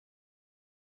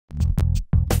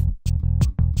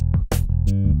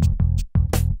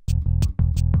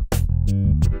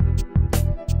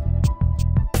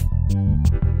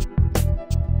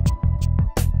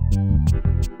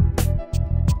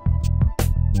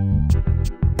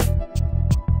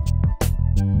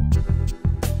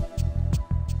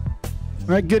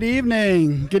All right, good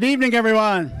evening. Good evening,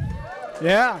 everyone.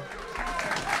 Yeah.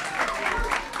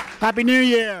 Happy New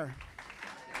Year.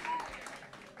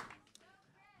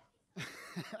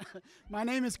 My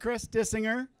name is Chris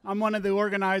Dissinger. I'm one of the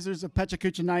organizers of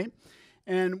PechaKucha Night,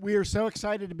 and we are so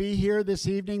excited to be here this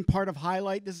evening, part of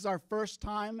Highlight. This is our first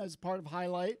time as part of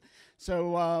Highlight,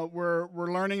 so we're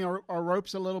learning our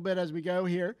ropes a little bit as we go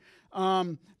here.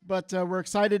 But we're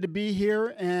excited to be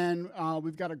here, and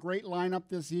we've got a great lineup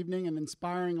this evening, an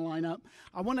inspiring lineup.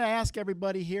 I want to ask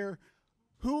everybody here,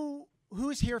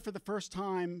 who's here for the first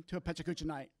time to a PechaKucha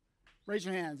Night? Raise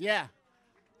your hands. Yeah.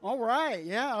 All right.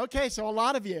 Yeah. Okay. So a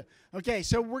lot of you. Okay.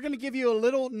 So we're going to give you a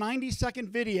little 90-second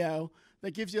video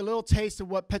that gives you a little taste of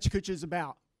what PechaKucha is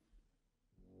about.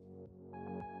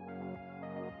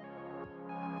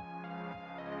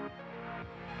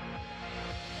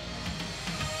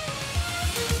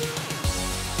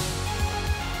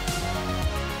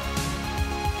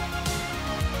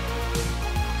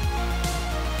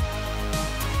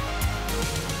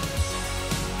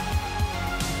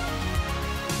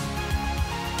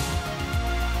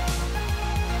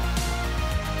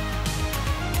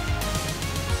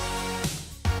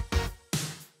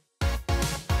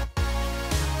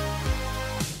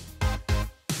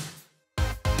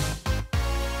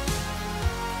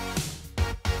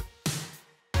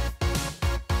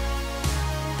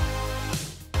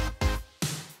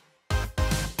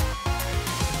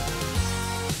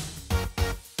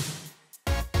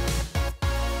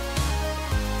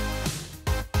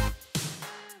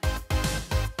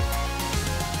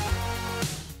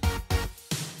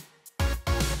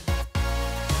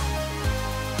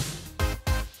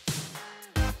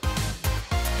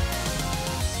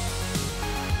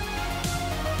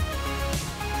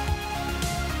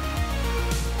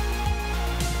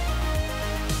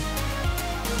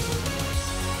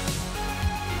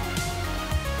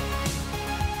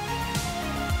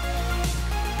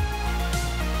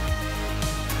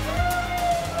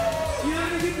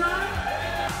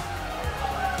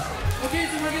 Okay,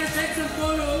 so we're gonna take some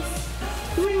photos.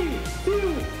 3,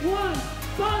 2, 1,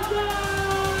 bonsai!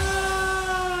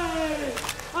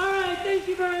 All right, thank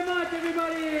you very much,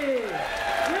 everybody.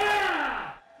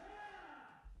 Yeah!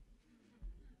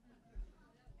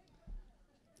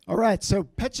 All right, so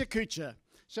PechaKucha.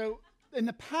 So in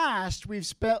the past, we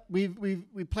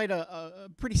played a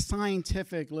pretty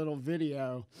scientific little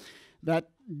video that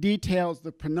details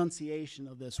the pronunciation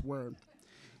of this word.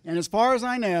 And as far as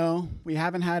I know, we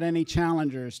haven't had any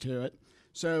challengers to it.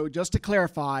 So just to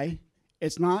clarify,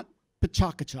 it's not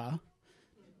PechaKucha,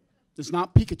 it's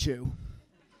not Pikachu,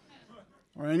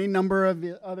 or any number of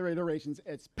the other iterations.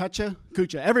 It's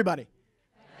PechaKucha. Everybody.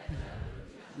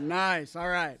 Nice. All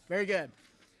right. Very good.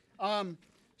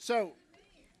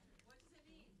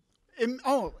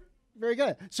 Very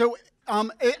good. So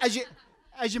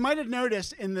as you might have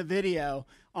noticed in the video,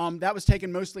 that was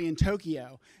taken mostly in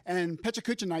Tokyo. And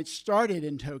PechaKucha Night started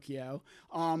in Tokyo.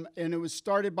 And it was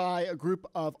started by a group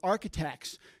of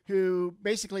architects who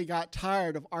basically got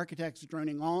tired of architects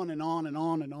droning on and on and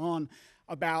on and on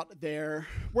about their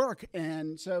work.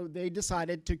 And so they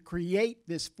decided to create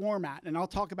this format. And I'll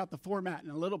talk about the format in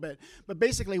a little bit. But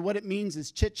basically what it means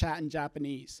is chit-chat in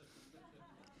Japanese.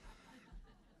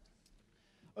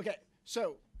 Okay,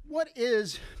 so what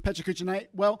is PechaKucha Night?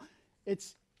 Well,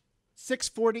 it's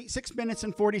 6 minutes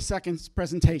and 40 seconds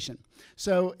presentation.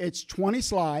 So it's 20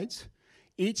 slides.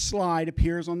 Each slide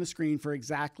appears on the screen for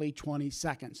exactly 20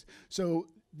 seconds. So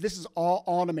this is all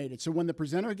automated. So when the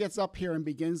presenter gets up here and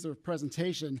begins the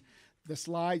presentation, the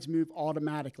slides move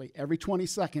automatically. Every 20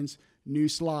 seconds, new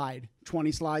slide,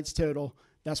 20 slides total.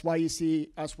 That's why you see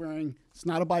us wearing, it's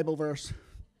not a Bible verse,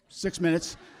 6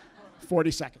 minutes,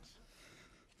 40 seconds.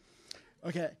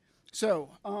 Okay, so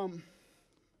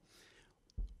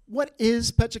what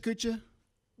is PechaKucha?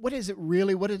 What is it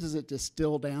really? What does it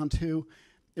distill down to?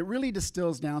 It really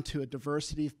distills down to a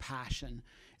diversity of passion.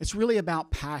 It's really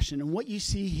about passion. And what you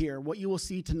see here, what you will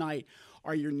see tonight,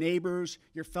 are your neighbors,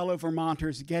 your fellow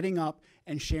Vermonters getting up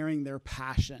and sharing their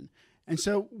passion. And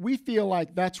so we feel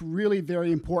like that's really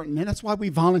very important, and that's why we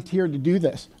volunteered to do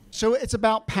this. So it's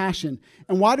about passion.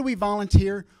 And why do we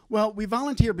volunteer? Well, we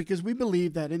volunteer because we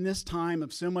believe that in this time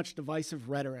of so much divisive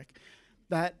rhetoric,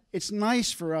 that it's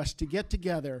nice for us to get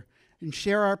together and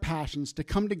share our passions, to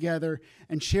come together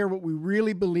and share what we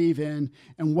really believe in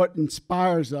and what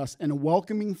inspires us in a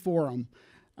welcoming forum.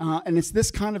 And it's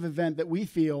this kind of event that we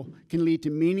feel can lead to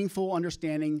meaningful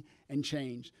understanding and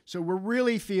change. So we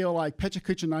really feel like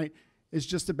PechaKucha Night is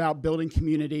just about building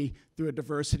community through a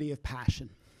diversity of passion.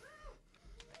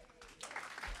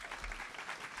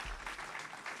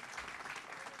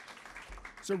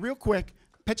 So real quick,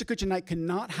 PechaKucha Night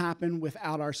cannot happen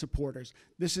without our supporters.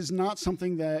 This is not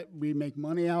something that we make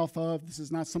money off of. This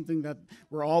is not something that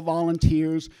we're all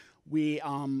volunteers. We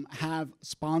have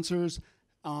sponsors.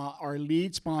 Our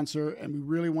lead sponsor, and we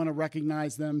really want to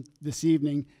recognize them this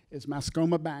evening, is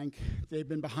Mascoma Bank. They've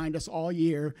been behind us all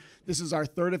year. This is our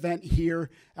third event here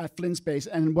at Flynn Space.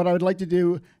 And what I would like to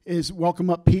do is welcome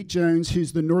up Pete Jones,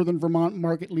 who's the Northern Vermont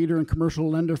market leader and commercial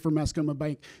lender for Mascoma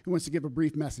Bank, who wants to give a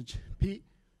brief message. Pete?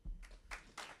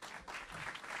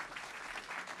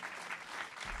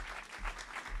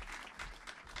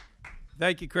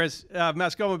 Thank you, Chris.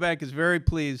 Mascoma Bank is very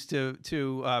pleased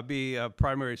to be a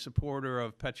primary supporter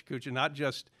of PechaKucha, not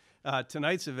just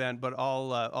tonight's event, but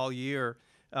all year,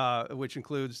 which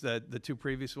includes the two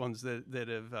previous ones that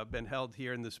have been held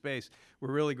here in the space.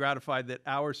 We're really gratified that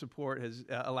our support has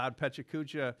allowed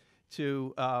PechaKucha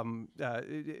to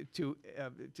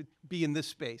be in this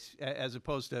space, as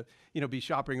opposed to be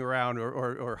shopping around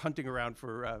or hunting around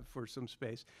for some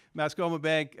space. Mascoma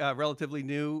Bank, relatively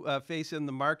new face in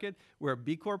the market. We're a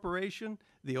B corporation,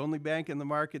 the only bank in the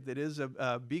market that is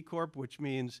a B corp, which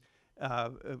means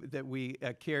that we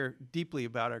care deeply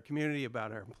about our community,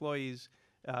 about our employees,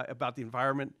 about the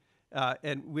environment,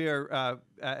 and we're,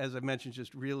 as I mentioned,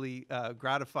 just really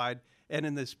gratified. And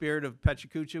in the spirit of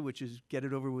PechaKucha, which is get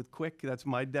it over with quick, that's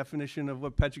my definition of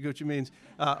what PechaKucha means.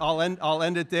 I'll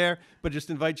end it there, but just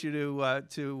invite you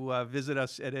to visit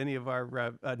us at any of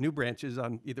our new branches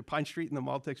on either Pine Street in the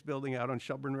Maltex building, out on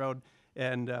Shelburne Road,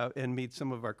 and meet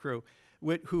some of our crew,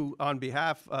 who, on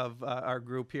behalf of our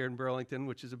group here in Burlington,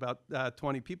 which is about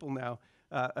 20 people now,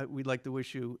 we'd like to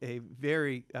wish you a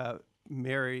very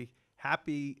merry,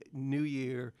 happy New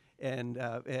Year. And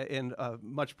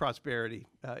much prosperity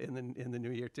in the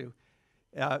new year too.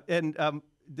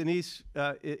 Denise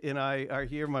and I are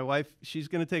here. My wife, she's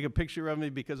going to take a picture of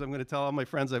me because I'm going to tell all my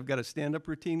friends I've got a stand-up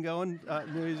routine going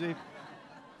New Year's Eve.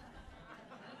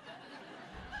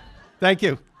 Thank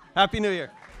you. Happy New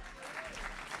Year.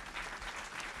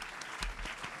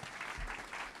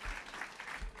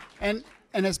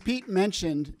 And as Pete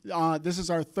mentioned, this is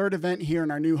our third event here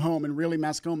in our new home, and really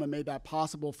Mascoma made that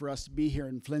possible for us to be here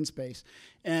in Flynn Space.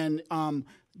 And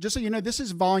just so you know, this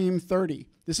is volume 30.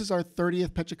 This is our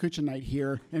 30th PechaKucha Night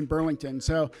here in Burlington.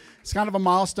 So it's kind of a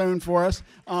milestone for us.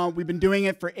 We've been doing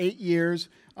it for 8 years.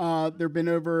 There have been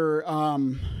over,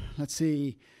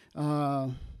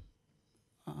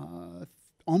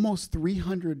 almost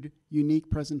 300 unique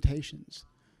presentations.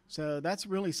 So that's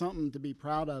really something to be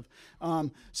proud of.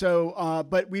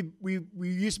 But we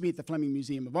used to be at the Fleming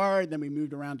Museum of Art, then we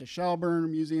moved around to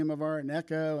Shelburne Museum of Art and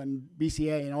Echo and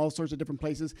BCA and all sorts of different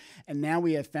places. And now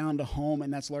we have found a home,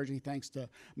 and that's largely thanks to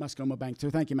Mascoma Bank. So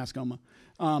thank you, Mascoma.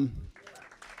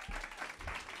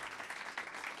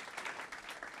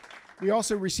 We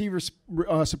also receive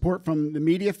support from the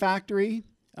Media Factory.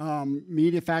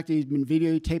 Media Factory has been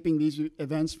videotaping these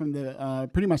events from the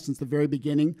pretty much since the very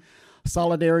beginning.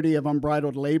 Solidarity of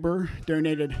Unbridled Labor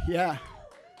donated,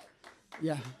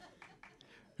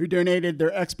 who donated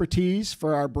their expertise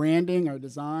for our branding, our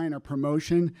design, our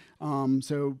promotion.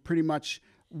 So pretty much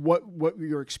what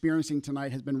you're experiencing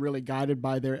tonight has been really guided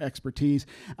by their expertise.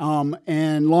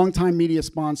 And longtime media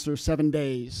sponsor, 7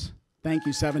 Days. Thank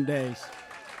you, 7 Days.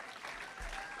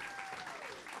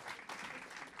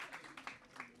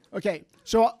 Okay,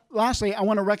 so lastly, I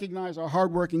want to recognize our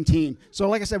hardworking team. So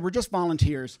like I said, we're just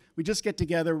volunteers. We just get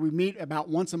together. We meet about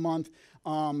once a month.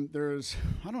 There's,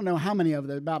 I don't know how many of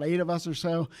them, about 8 of us or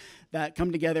so, that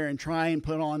come together and try and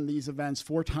put on these events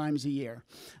 4 times a year.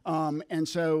 And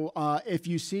so if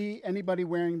you see anybody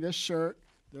wearing this shirt,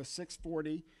 the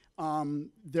 640,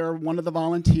 they're one of the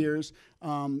volunteers.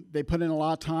 They put in a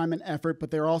lot of time and effort, but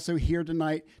they're also here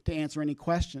tonight to answer any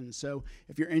questions. So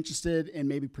if you're interested in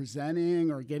maybe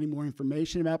presenting or getting more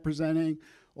information about presenting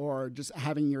or just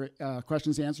having your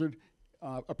questions answered,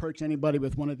 approach anybody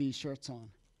with one of these shirts on.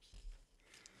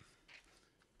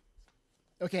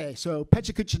 Okay, so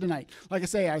PechaKucha Night. Like I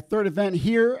say, our third event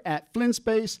here at Flynn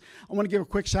Space. I want to give a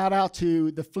quick shout out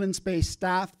to the Flynn Space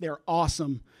staff. They're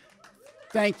awesome.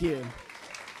 Thank you.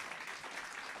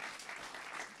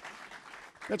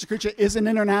 PechaKucha is an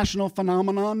international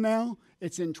phenomenon now.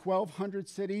 It's in 1,200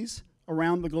 cities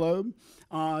around the globe.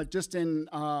 Just in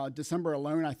December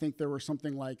alone, I think there were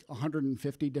something like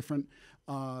 150 different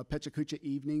PechaKucha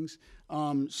evenings.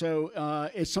 So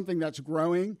it's something that's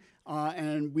growing,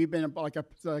 and we've been, like I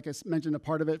mentioned, a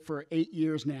part of it for 8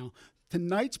 years now.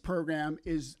 Tonight's program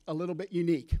is a little bit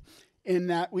unique in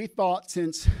that we thought,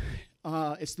 since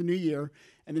it's the new year,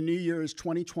 and the new year is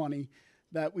 2020,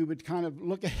 that we would kind of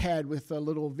look ahead with a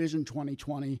little Vision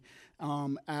 2020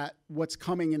 at what's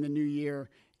coming in the new year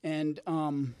And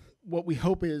what we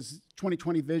hope is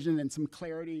 2020 vision and some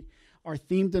clarity. Our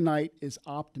theme tonight is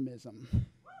optimism.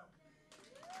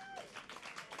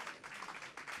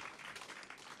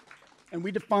 And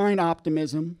we define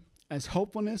optimism as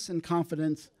hopefulness and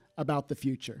confidence about the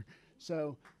future.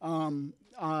 So,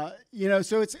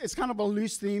 so it's kind of a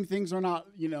loose theme. Things are not,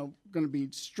 going to be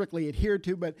strictly adhered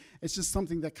to, but it's just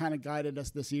something that kind of guided us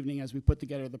this evening as we put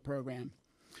together the program.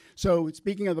 So,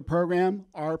 speaking of the program,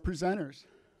 our presenters.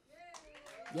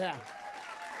 Yeah.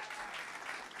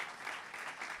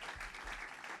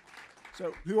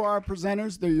 So who are our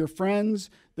presenters? They're your friends,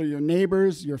 they're your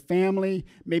neighbors, your family,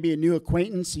 maybe a new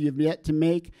acquaintance you've yet to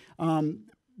make.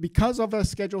 Because of our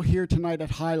schedule here tonight at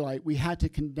Highlight, we had to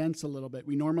condense a little bit.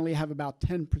 We normally have about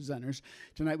 10 presenters.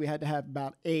 Tonight we had to have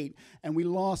about 8, and we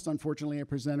lost, unfortunately, a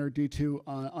presenter due to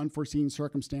unforeseen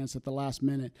circumstance at the last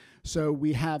minute. So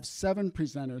we have 7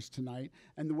 presenters tonight,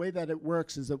 and the way that it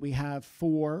works is that we have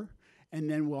 4, and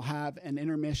then we'll have an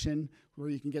intermission where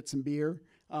you can get some beer,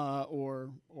 or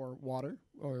water,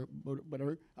 or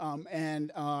whatever.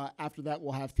 And after that,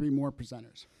 we'll have 3 more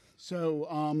presenters.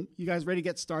 So you guys ready to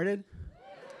get started?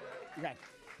 Okay.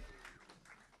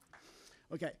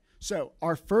 Okay, so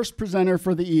our first presenter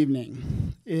for the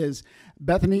evening is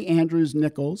Bethany Andrews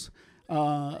Nichols.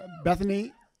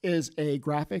 Bethany is a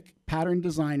graphic pattern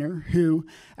designer who,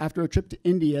 after a trip to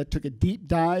India, took a deep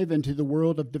dive into the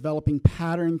world of developing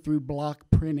pattern through block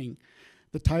printing.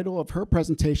 The title of her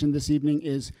presentation this evening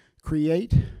is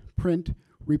Create, Print,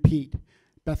 Repeat.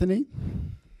 Bethany?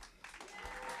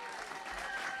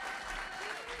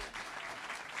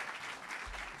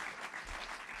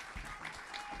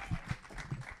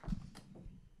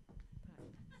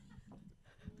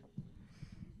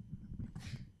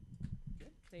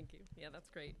 Thank you. Yeah, that's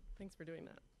great. Thanks for doing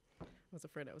that. I was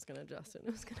afraid I was going to adjust it and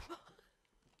it was going to fall.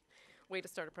 Way to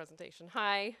start a presentation.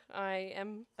 Hi, I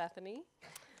am Bethany.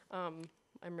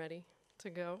 I'm ready to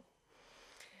go.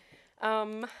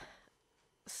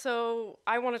 So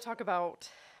I want to talk about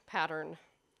pattern,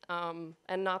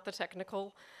 and not the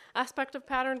technical aspect of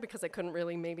pattern, because I couldn't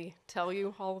really maybe tell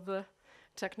you all of the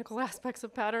technical aspects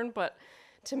of pattern, but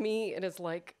to me it is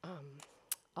like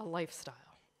a lifestyle.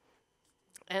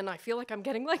 And I feel like I'm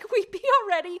getting like weepy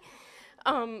already,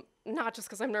 not just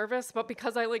because I'm nervous, but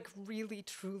because I like really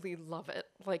truly love it.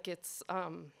 Like it's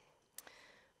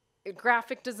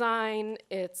graphic design,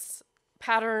 it's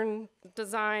pattern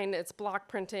design, it's block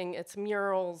printing, it's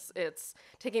murals, it's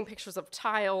taking pictures of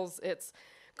tiles, it's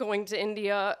going to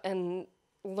India and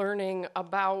learning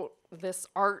about this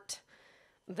art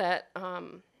that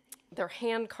they're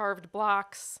hand-carved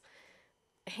blocks,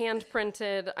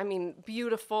 hand-printed, I mean,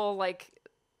 beautiful, like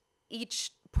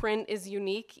each print is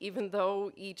unique, even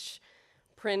though each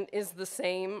print is the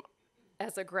same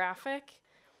as a graphic.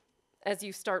 As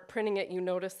you start printing it, you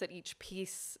notice that each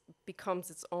piece becomes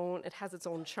its own, it has its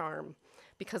own charm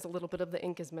because a little bit of the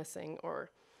ink is missing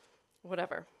or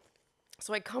whatever.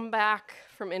 So I come back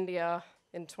from India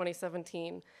in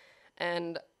 2017,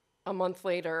 and a month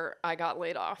later, I got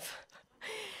laid off.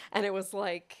 And it was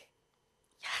like,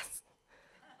 yes,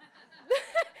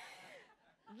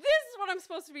 this is what I'm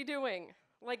supposed to be doing.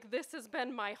 Like, this has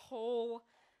been my whole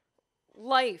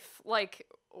life, like,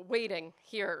 waiting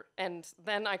here. And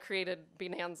then I created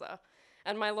Bonanza.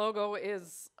 And my logo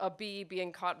is a bee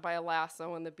being caught by a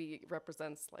lasso, and the bee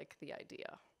represents, like, the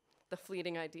idea, the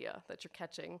fleeting idea that you're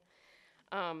catching.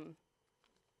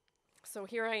 So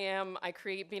here I am, I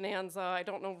create Bonanza. I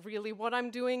don't know really what I'm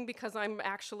doing because I'm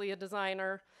actually a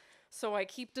designer. So I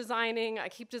keep designing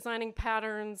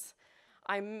patterns.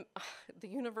 I'm the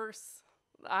universe.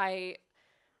 I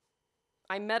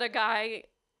met a guy,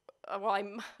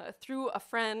 through a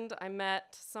friend, I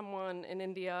met someone in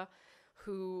India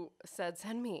who said,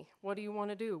 send me, what do you want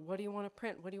to do? What do you want to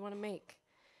print? What do you want to make?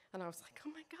 And I was like,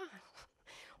 oh my God,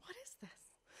 what is this?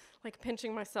 Like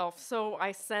pinching myself. So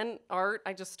I sent art.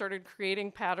 I just started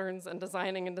creating patterns and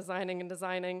designing and designing and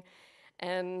designing.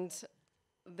 And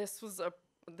this is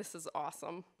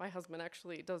awesome. My husband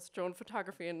actually does drone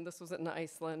photography, and this was in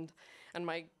Iceland. And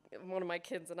one of my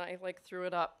kids and I like threw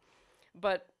it up.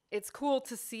 But it's cool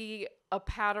to see a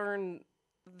pattern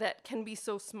that can be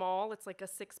so small. It's like a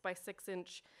 6 by 6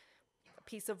 inch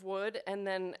piece of wood. And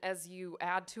then as you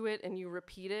add to it and you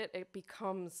repeat it, it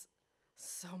becomes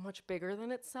so much bigger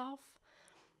than itself.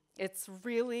 It is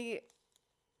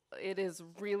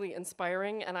really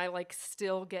inspiring, and I like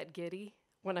still get giddy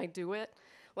when I do it.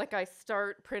 Like I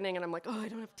start printing and I'm like, oh, I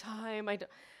don't have time.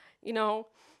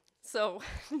 So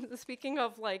speaking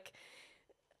of like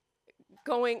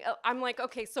going, I'm like,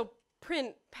 okay, so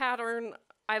print pattern,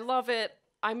 I love it.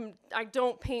 I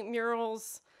don't paint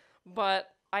murals, but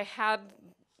I had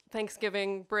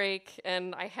Thanksgiving break,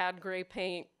 and I had gray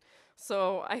paint.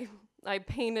 So I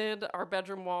painted our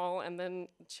bedroom wall, and then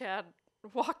Chad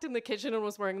walked in the kitchen and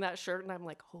was wearing that shirt, and I'm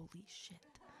like, holy shit.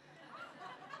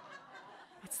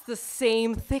 It's the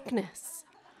same thickness.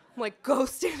 I'm like, go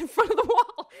stand in front of the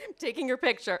wall, taking your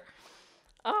picture.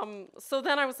 So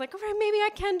then I was like, all right, maybe I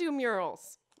can do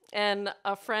murals. And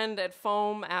a friend at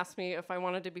Foam asked me if I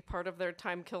wanted to be part of their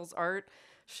Time Kills Art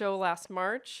show last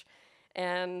March.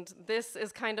 And this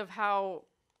is kind of how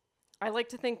I like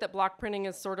to think that block printing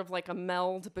is sort of like a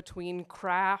meld between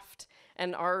craft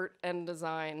and art and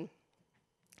design.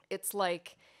 It's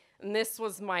like, and this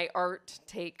was my art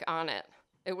take on it.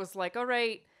 It was like, all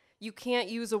right, you can't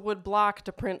use a wood block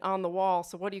to print on the wall,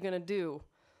 so what are you gonna do?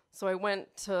 So I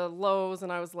went to Lowe's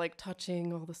and I was like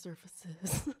touching all the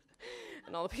surfaces.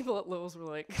 And all the people at Lowe's were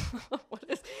like, what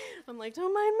is, I'm like,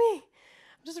 don't mind me,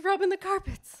 I'm just rubbing the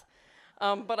carpets.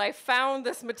 But I found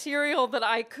this material that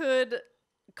I could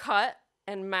cut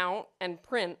and mount and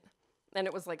print, and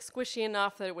it was like squishy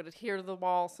enough that it would adhere to the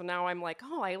wall. So now I'm like,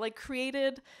 oh, I like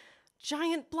created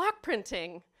giant block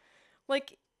printing.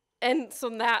 Like, and so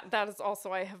that is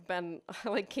also, I have been, I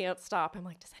like can't stop. I'm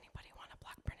like, does anybody want a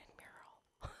block printed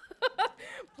mural?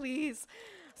 Please.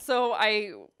 So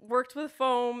I worked with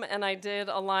Foam and I did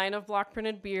a line of block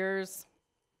printed beers.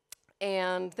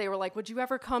 And they were like, would you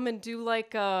ever come and do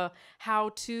like a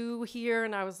how-to here?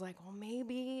 And I was like, well,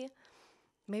 maybe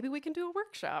we can do a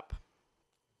workshop.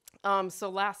 So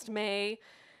last May,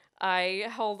 I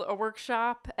held a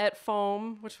workshop at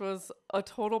Foam, which was a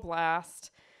total blast.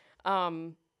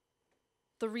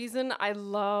 The reason I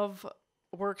love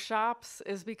workshops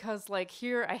is because like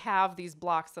here I have these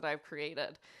blocks that I've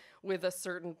created with a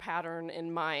certain pattern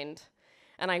in mind.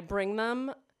 And I bring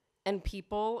them and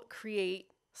people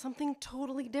create something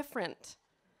totally different.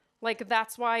 Like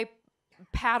that's why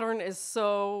pattern is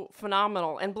so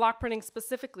phenomenal, and block printing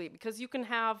specifically, because you can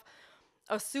have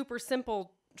a super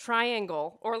simple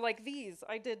triangle, or like these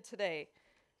I did today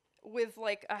with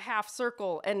like a half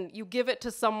circle, and you give it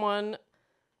to someone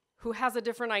who has a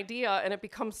different idea and it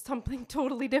becomes something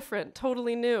totally different,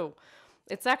 totally new.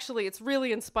 It's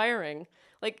really inspiring.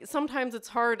 Like sometimes it's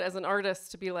hard as an artist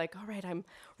to be like, all right, I'm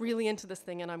really into this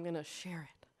thing and I'm gonna share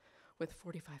it with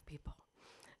 45 people.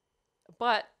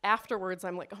 But afterwards,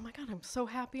 I'm like, oh my God, I'm so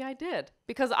happy I did.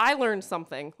 Because I learned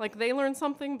something. Like they learned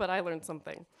something, but I learned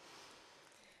something.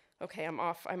 Okay, I'm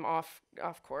off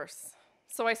course.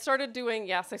 So I started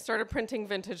printing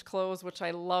vintage clothes, which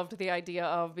I loved the idea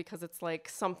of because it's like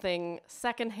something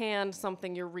secondhand,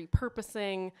 something you're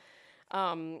repurposing.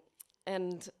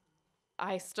 And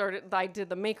I did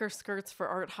the maker skirts for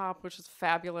Art Hop, which is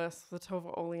fabulous, the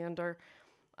Tova Oleander.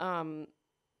 And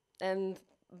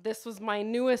this was my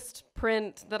newest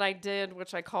print that I did,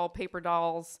 which I call Paper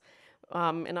Dolls,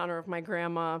 in honor of my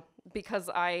grandma, because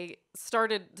I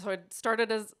started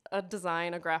as a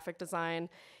design, a graphic design.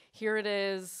 Here it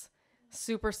is,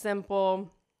 super simple.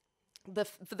 The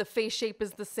face shape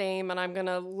is the same, and I'm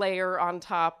gonna layer on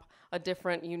top a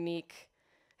different, unique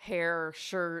hair,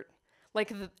 shirt.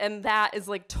 And that is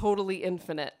like totally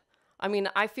infinite. I mean,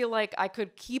 I feel like I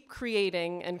could keep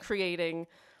creating and creating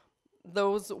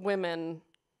those women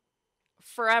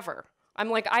forever. I'm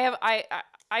like,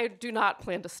 I do not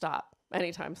plan to stop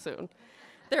anytime soon.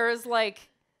 There is like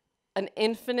an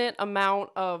infinite amount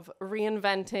of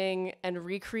reinventing and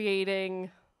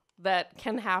recreating that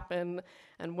can happen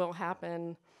and will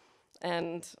happen.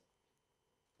 And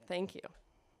thank you.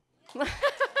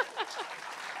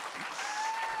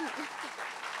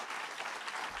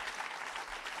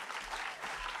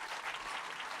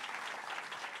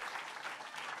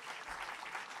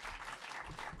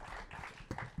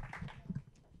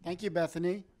 Thank you,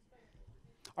 Bethany.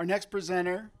 Our next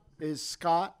presenter is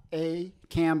Scott A.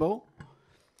 Campbell.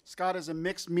 Scott is a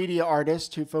mixed media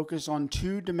artist who focuses on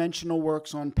two-dimensional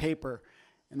works on paper,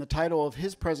 and the title of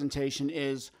his presentation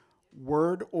is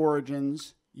Word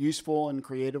Origins, Useful and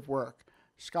Creative Work.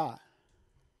 Scott.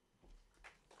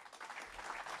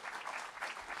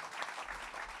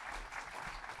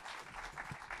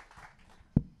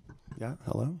 Yeah,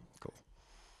 hello? Cool.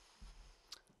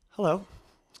 Hello.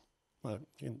 Well,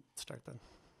 you can start then.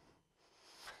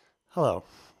 Hello.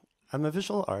 I'm a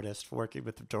visual artist working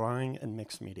with drawing and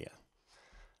mixed media.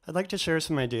 I'd like to share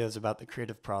some ideas about the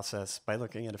creative process by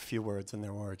looking at a few words and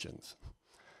their origins.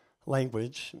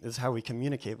 Language is how we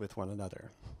communicate with one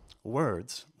another.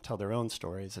 Words tell their own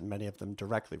stories, and many of them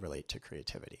directly relate to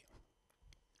creativity.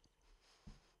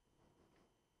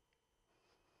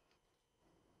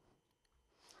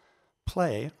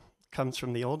 Play comes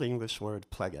from the Old English word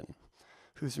plegen,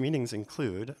 whose meanings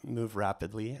include move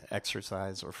rapidly,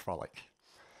 exercise, or frolic.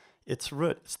 Its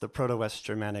root is the Proto-West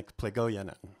Germanic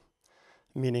plegoyenen,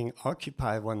 meaning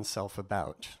occupy oneself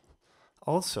about.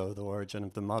 Also the origin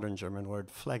of the modern German word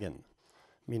pflegen,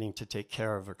 meaning to take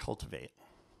care of or cultivate.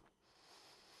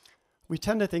 We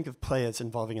tend to think of play as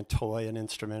involving a toy, an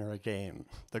instrument, or a game.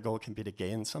 The goal can be to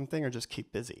gain something or just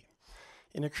keep busy.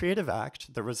 In a creative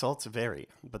act, the results vary,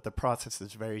 but the process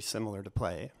is very similar to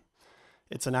play.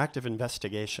 It's an act of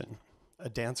investigation, a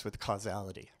dance with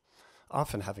causality,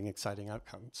 often having exciting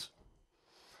outcomes.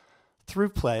 Through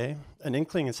play, an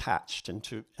inkling is hatched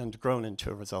and grown into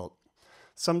a result,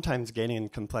 sometimes gaining in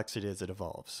complexity as it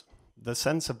evolves. The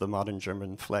sense of the modern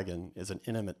German pflegen is an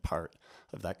intimate part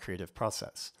of that creative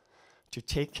process, to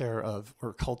take care of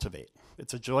or cultivate.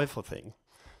 It's a joyful thing,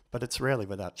 but it's rarely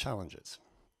without challenges.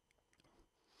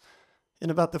 In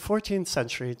about the 14th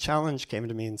century, challenge came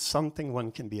to mean something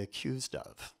one can be accused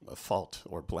of, a fault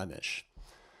or blemish,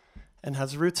 and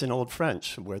has roots in Old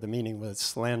French, where the meaning was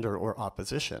slander or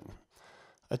opposition.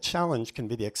 A challenge can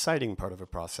be the exciting part of a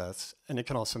process, and it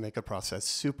can also make a process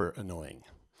super annoying.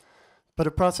 But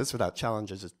a process without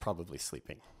challenges is probably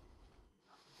sleeping.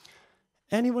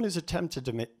 Anyone who's attempted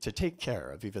to take care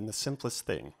of even the simplest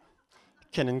thing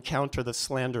can encounter the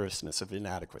slanderousness of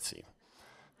inadequacy.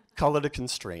 Call it a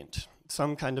constraint,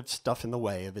 some kind of stuff in the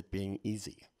way of it being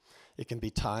easy. It can be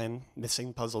time,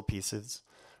 missing puzzle pieces,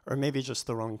 or maybe just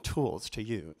the wrong tools to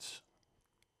use.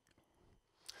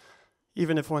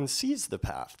 Even if one sees the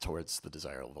path towards the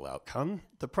desirable outcome,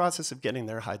 the process of getting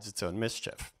there hides its own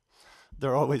mischief.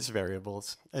 There are always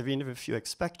variables, and even if you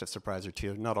expect a surprise or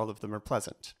two, not all of them are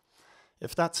pleasant.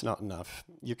 If that's not enough,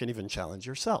 you can even challenge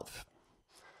yourself.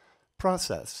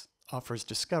 Process offers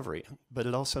discovery, but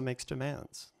it also makes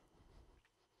demands.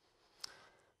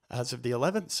 As of the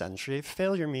 11th century,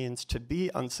 failure means to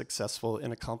be unsuccessful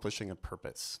in accomplishing a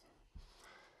purpose.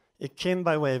 It came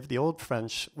by way of the Old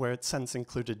French, where its sense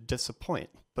included disappoint,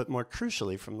 but more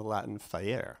crucially from the Latin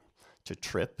faillere, to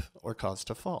trip or cause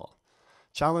to fall.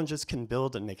 Challenges can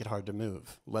build and make it hard to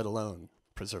move, let alone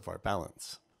preserve our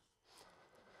balance.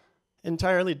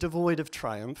 Entirely devoid of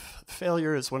triumph,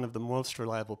 failure is one of the most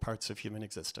reliable parts of human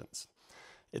existence.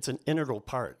 It's an integral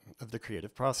part of the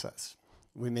creative process.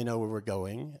 We may know where we're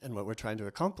going and what we're trying to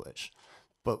accomplish,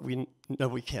 but we know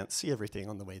we can't see everything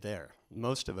on the way there.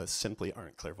 Most of us simply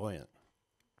aren't clairvoyant.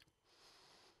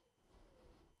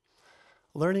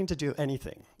 Learning to do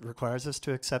anything requires us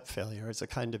to accept failure as a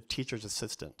kind of teacher's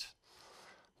assistant.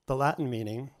 The Latin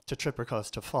meaning, to trip or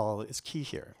cause to fall, is key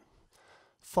here.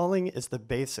 Falling is the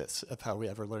basis of how we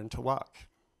ever learn to walk.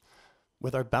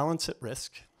 With our balance at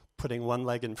risk, putting one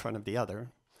leg in front of the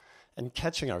other, and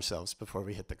catching ourselves before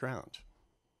we hit the ground.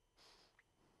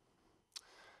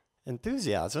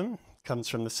 Enthusiasm comes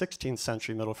from the 16th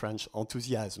century Middle French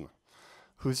enthousiasme,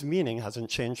 whose meaning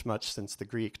hasn't changed much since the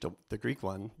Greek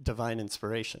one, divine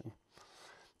inspiration.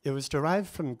 It was derived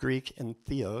from Greek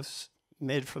entheos,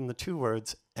 made from the two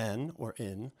words en, or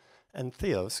in, and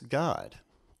theos, God,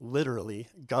 literally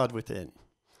God within,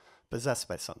 possessed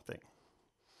by something.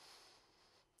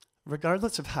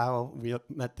 Regardless of how we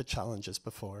met the challenges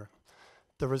before,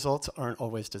 the results aren't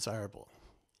always desirable.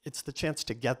 It's the chance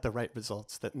to get the right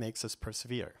results that makes us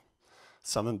persevere.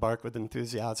 Some embark with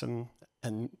enthusiasm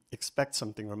and expect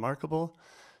something remarkable.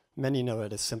 Many know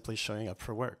it as simply showing up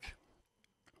for work.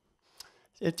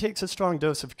 It takes a strong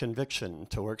dose of conviction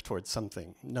to work towards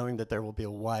something, knowing that there will be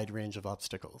a wide range of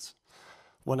obstacles.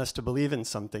 One has to believe in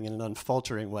something in an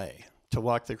unfaltering way, to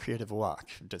walk the creative walk,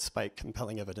 despite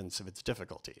compelling evidence of its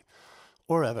difficulty,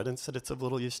 or evidence that it's of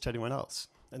little use to anyone else.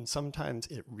 And sometimes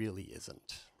it really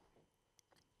isn't.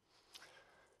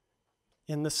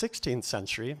 In the 16th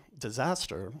century,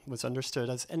 disaster was understood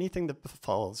as anything that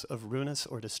befalls of ruinous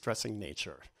or distressing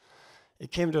nature.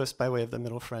 It came to us by way of the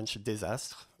Middle French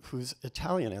désastre, whose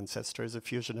Italian ancestor is a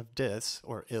fusion of dis,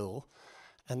 or ill,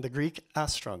 and the Greek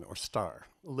astron, or star,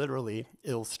 literally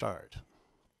ill-starred.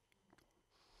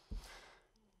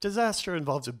 Disaster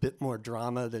involves a bit more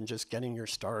drama than just getting your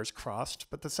stars crossed,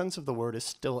 but the sense of the word is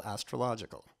still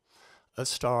astrological. A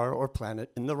star or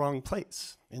planet in the wrong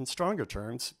place. In stronger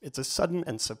terms, it's a sudden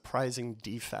and surprising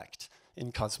defect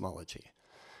in cosmology.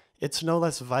 It's no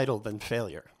less vital than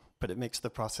failure, but it makes the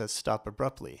process stop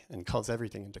abruptly and calls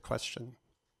everything into question.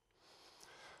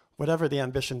 Whatever the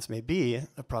ambitions may be,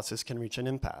 a process can reach an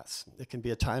impasse. It can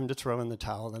be a time to throw in the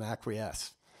towel and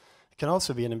acquiesce. It can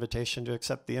also be an invitation to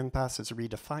accept the impasse as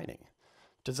redefining.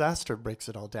 Disaster breaks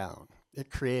it all down.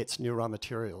 It creates new raw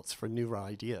materials for new raw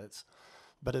ideas.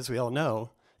 But as we all know,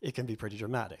 it can be pretty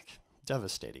dramatic,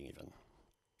 devastating even.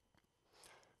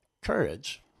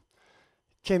 Courage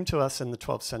came to us in the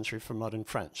 12th century from modern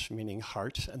French, meaning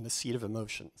heart and the seat of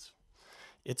emotions.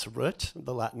 Its root,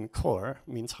 the Latin cor,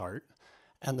 means heart,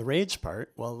 and the rage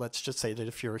part, well, let's just say that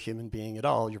if you're a human being at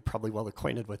all, you're probably well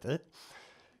acquainted with it.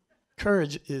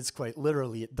 Courage is quite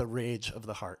literally the rage of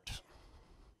the heart.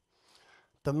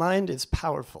 The mind is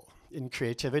powerful in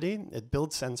creativity. It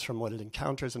builds sense from what it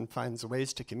encounters and finds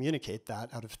ways to communicate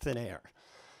that out of thin air.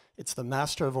 It's the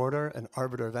master of order and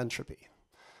arbiter of entropy.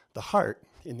 The heart,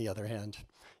 in the other hand,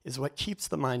 is what keeps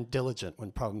the mind diligent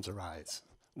when problems arise,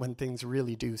 when things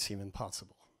really do seem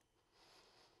impossible.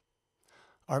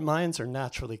 Our minds are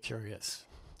naturally curious,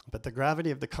 but the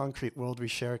gravity of the concrete world we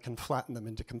share can flatten them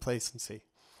into complacency.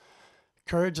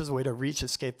 Courage is a way to reach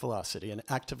escape velocity and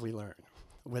actively learn.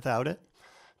 Without it,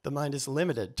 the mind is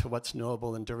limited to what's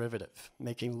knowable and derivative,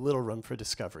 making little room for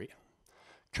discovery.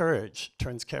 Courage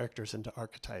turns characters into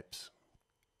archetypes.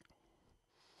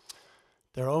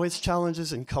 There are always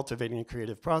challenges in cultivating a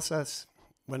creative process.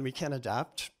 When we can't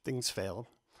adapt, things fail.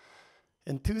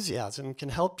 Enthusiasm can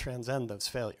help transcend those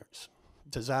failures.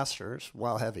 Disasters,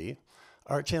 while heavy,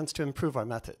 are a chance to improve our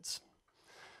methods.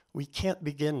 We can't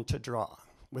begin to draw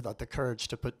without the courage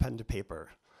to put pen to paper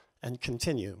and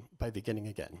continue by beginning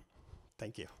again.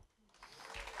 Thank you.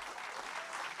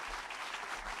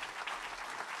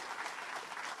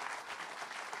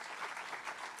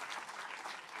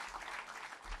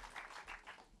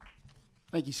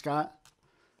 Thank you, Scott.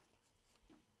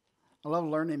 I love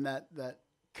learning that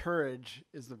courage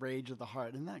is the rage of the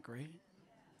heart. Isn't that great?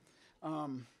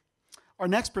 Our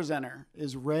next presenter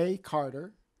is Ray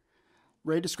Carter.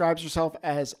 Ray describes herself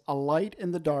as a light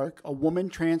in the dark, a woman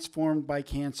transformed by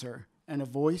cancer, and a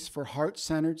voice for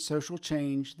heart-centered social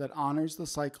change that honors the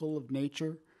cycle of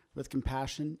nature with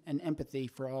compassion and empathy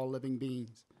for all living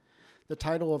beings. The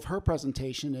title of her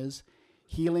presentation is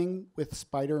Healing with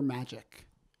Spider Magic.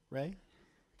 Ray?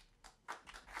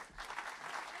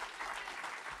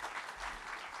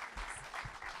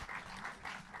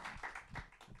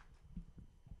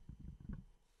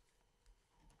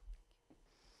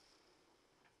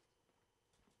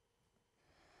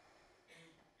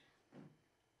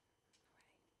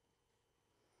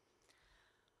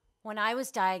 When I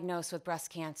was diagnosed with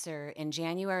breast cancer in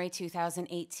January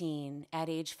 2018, at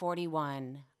age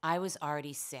 41, I was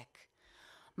already sick.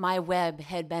 My web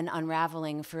had been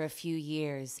unraveling for a few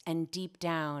years, and deep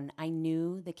down, I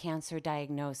knew the cancer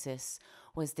diagnosis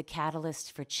was the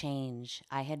catalyst for change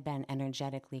I had been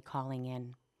energetically calling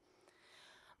in.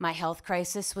 My health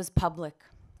crisis was public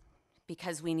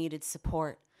because we needed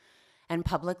support, and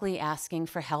publicly asking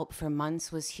for help for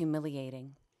months was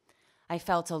humiliating. I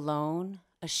felt alone,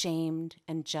 ashamed,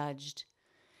 and judged.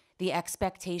 The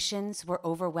expectations were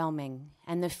overwhelming,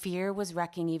 and the fear was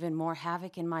wreaking even more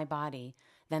havoc in my body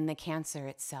than the cancer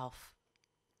itself.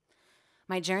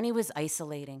 My journey was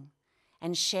isolating,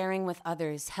 and sharing with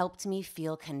others helped me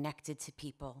feel connected to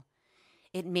people.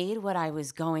 It made what I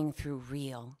was going through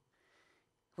real,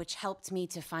 which helped me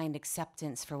to find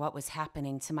acceptance for what was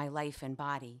happening to my life and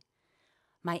body.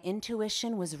 My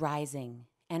intuition was rising,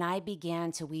 and I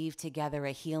began to weave together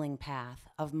a healing path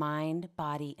of mind,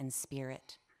 body, and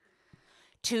spirit.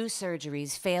 2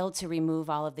 surgeries failed to remove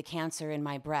all of the cancer in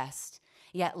my breast,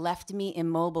 yet left me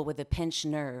immobile with a pinched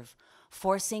nerve,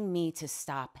 forcing me to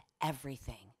stop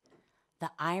everything.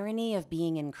 The irony of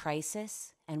being in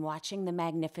crisis and watching the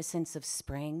magnificence of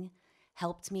spring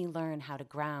helped me learn how to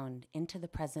ground into the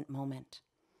present moment.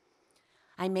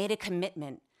 I made a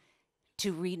commitment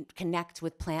to reconnect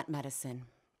with plant medicine.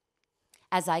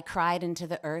 As I cried into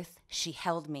the earth, she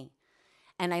held me,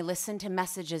 and I listened to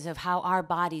messages of how our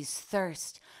bodies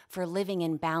thirst for living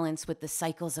in balance with the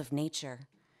cycles of nature.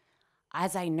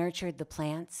 As I nurtured the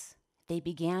plants, they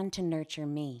began to nurture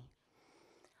me.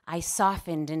 I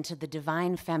softened into the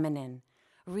divine feminine,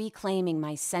 reclaiming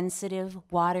my sensitive,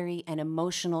 watery, and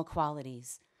emotional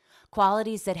qualities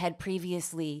that had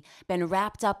previously been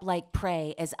wrapped up like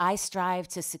prey as I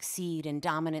strived to succeed in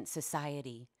dominant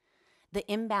society. The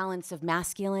imbalance of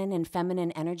masculine and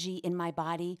feminine energy in my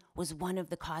body was one of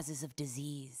the causes of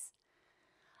disease.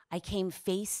 I came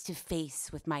face to face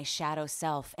with my shadow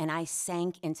self, and I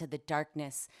sank into the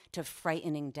darkness to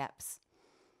frightening depths.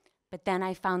 But then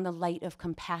I found the light of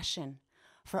compassion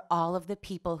for all of the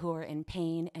people who are in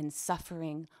pain and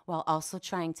suffering while also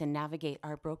trying to navigate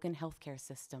our broken healthcare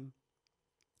system.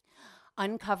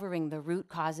 Uncovering the root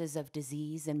causes of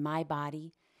disease in my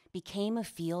body became a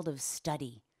field of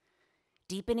study.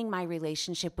 Deepening my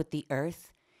relationship with the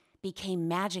earth became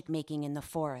magic making in the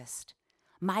forest.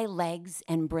 My legs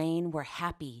and brain were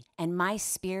happy, and my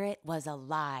spirit was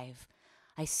alive.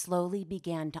 I slowly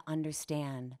began to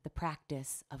understand the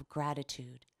practice of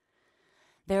gratitude.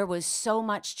 There was so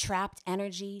much trapped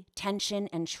energy, tension,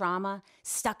 and trauma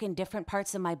stuck in different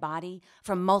parts of my body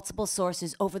from multiple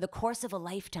sources over the course of a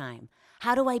lifetime.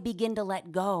 How do I begin to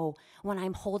let go when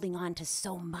I'm holding on to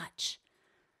so much?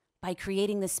 By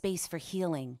creating the space for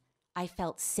healing, I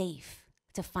felt safe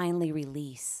to finally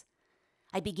release.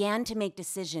 I began to make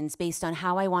decisions based on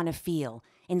how I want to feel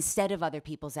instead of other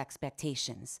people's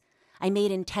expectations. I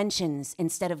made intentions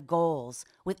instead of goals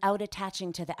without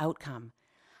attaching to the outcome.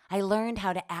 I learned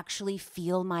how to actually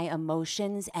feel my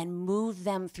emotions and move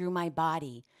them through my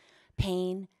body: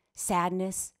 pain,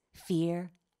 sadness,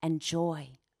 fear, and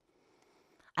joy.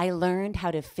 I learned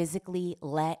how to physically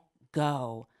let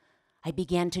go. I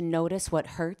began to notice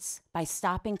what hurts by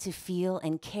stopping to feel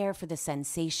and care for the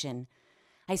sensation.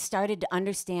 I started to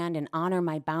understand and honor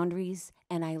my boundaries,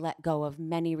 and I let go of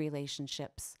many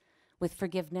relationships with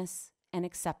forgiveness and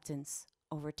acceptance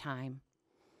over time.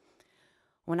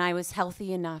 When I was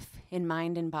healthy enough in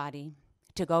mind and body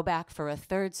to go back for a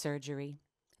third surgery,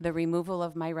 the removal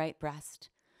of my right breast,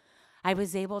 I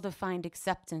was able to find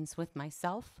acceptance with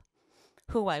myself,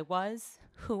 who I was,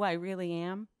 who I really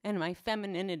am, and my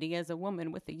femininity as a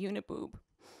woman with a uniboob.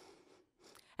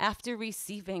 After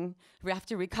recovering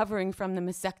from the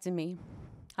mastectomy,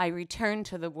 I returned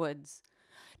to the woods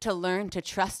to learn to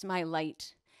trust my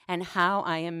light and how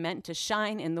I am meant to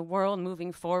shine in the world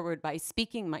moving forward by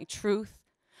speaking my truth,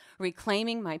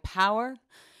 reclaiming my power,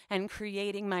 and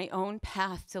creating my own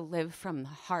path to live from the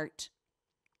heart.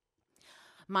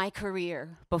 My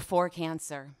career before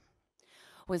cancer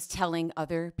was telling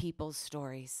other people's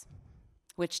stories,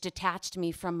 which detached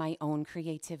me from my own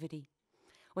creativity,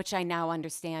 which I now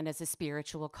understand as a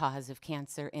spiritual cause of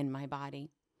cancer in my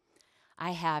body.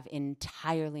 I have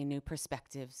entirely new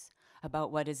perspectives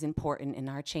about what is important in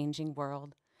our changing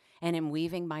world, and am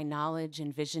weaving my knowledge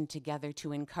and vision together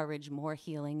to encourage more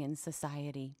healing in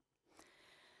society.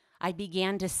 I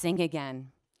began to sing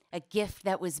again, a gift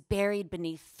that was buried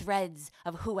beneath threads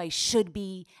of who I should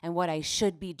be and what I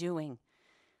should be doing.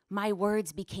 My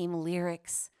words became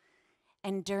lyrics,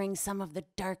 and during some of the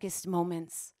darkest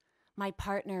moments, my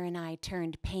partner and I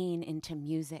turned pain into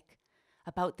music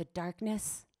about the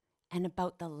darkness and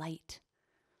about the light.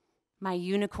 My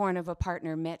unicorn of a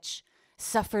partner, Mitch,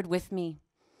 suffered with me,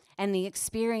 and the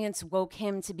experience woke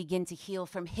him to begin to heal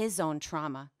from his own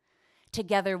trauma.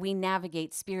 Together, we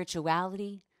navigate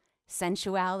spirituality,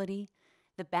 sensuality,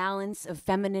 the balance of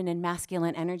feminine and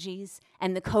masculine energies,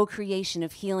 and the co-creation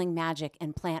of healing magic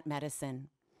and plant medicine.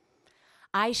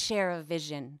 I share a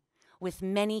vision with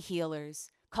many healers,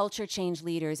 culture change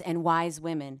leaders, and wise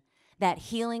women that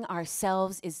healing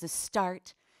ourselves is the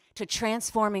start to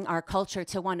transforming our culture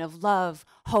to one of love,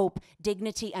 hope,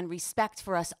 dignity, and respect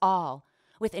for us all,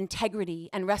 with integrity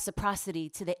and reciprocity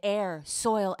to the air,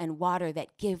 soil, and water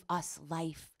that give us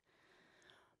life.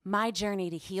 My journey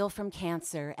to heal from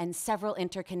cancer and several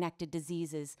interconnected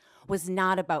diseases was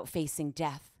not about facing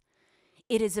death.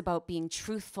 It is about being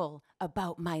truthful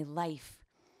about my life.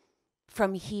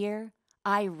 From here,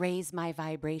 I raise my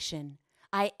vibration.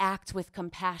 I act with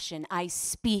compassion. I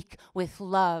speak with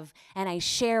love, and I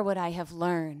share what I have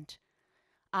learned.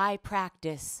 I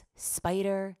practice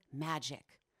spider magic.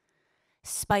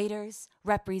 Spiders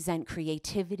represent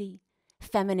creativity,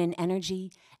 feminine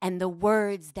energy, and the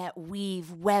words that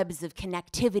weave webs of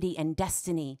connectivity and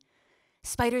destiny.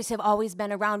 Spiders have always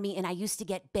been around me, and I used to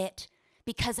get bit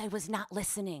because I was not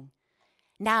listening.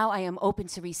 Now I am open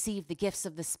to receive the gifts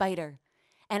of the spider,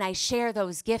 and I share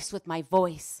those gifts with my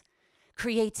voice.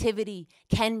 Creativity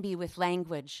can be with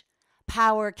language.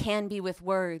 Power can be with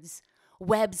words.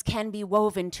 Webs can be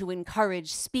woven to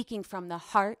encourage speaking from the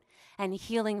heart and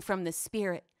healing from the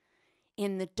spirit.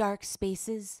 In the dark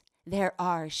spaces, there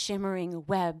are shimmering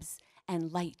webs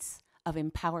and lights of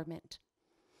empowerment.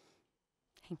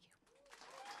 Thank you.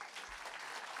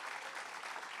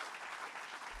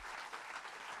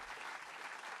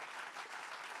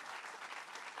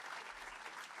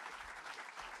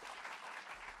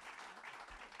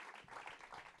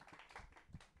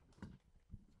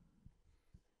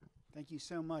 Thank you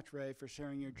so much, Ray, for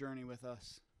sharing your journey with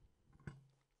us.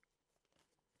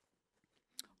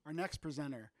 Our next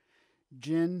presenter,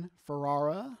 Jen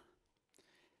Ferrara.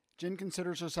 Jen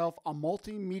considers herself a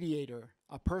multi-mediator,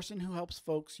 a person who helps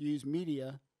folks use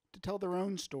media to tell their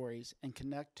own stories and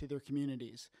connect to their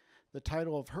communities. The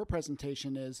title of her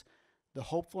presentation is The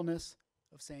Hopefulness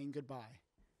of Saying Goodbye.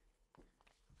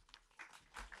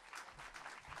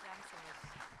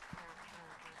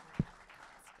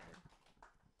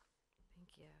 Thank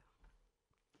you.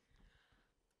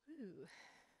 Ooh.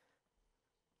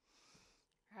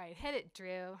 All right, hit it,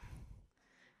 Drew.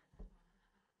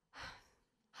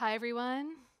 Hi,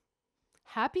 everyone.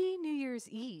 Happy New Year's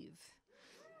Eve.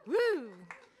 Woo!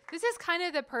 This is kind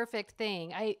of the perfect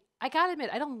thing. I gotta admit,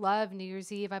 I don't love New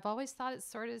Year's Eve. I've always thought it's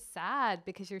sort of sad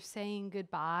because you're saying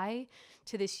goodbye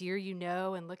to this year you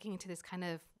know and looking into this kind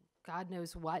of God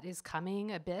knows what is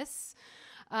coming abyss.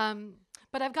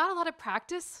 But I've got a lot of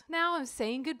practice now of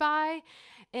saying goodbye.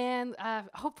 And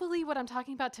hopefully what I'm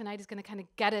talking about tonight is going to kind of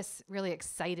get us really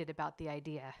excited about the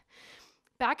idea.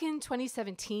 Back in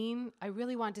 2017, I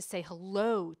really wanted to say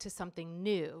hello to something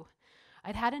new.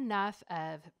 I'd had enough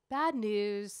of bad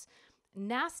news,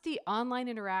 nasty online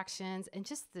interactions, and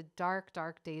just the dark,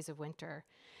 dark days of winter.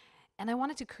 And I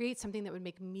wanted to create something that would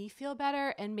make me feel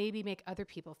better and maybe make other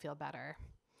people feel better.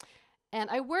 And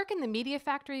I work in the Media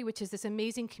Factory, which is this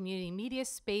amazing community media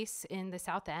space in the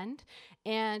South End.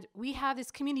 And we have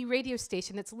this community radio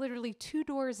station that's literally 2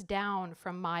 doors down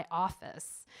from my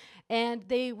office. And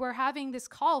they were having this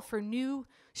call for new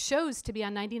shows to be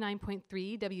on 99.3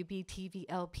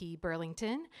 WBTV-LP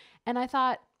Burlington. And I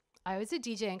thought, I was a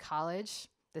DJ in college.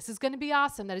 This is going to be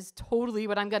awesome. That is totally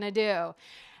what I'm going to do.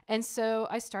 And so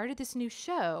I started this new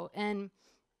show. And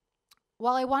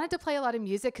while I wanted to play a lot of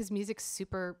music, because music's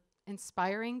super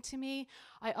inspiring to me,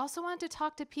 I also wanted to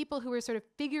talk to people who were sort of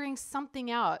figuring something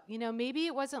out. You know, maybe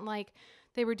it wasn't like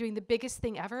they were doing the biggest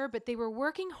thing ever, but they were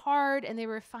working hard and they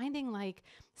were finding like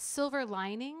silver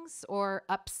linings or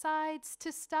upsides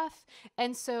to stuff.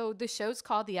 And so the show's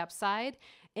called The Upside.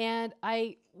 And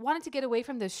I wanted to get away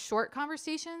from the short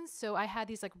conversations. So I had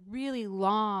these like really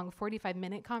long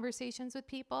 45-minute conversations with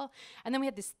people. And then we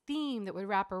had this theme that would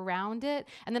wrap around it.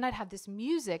 And then I'd have this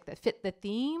music that fit the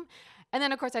theme. And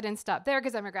then, of course, I didn't stop there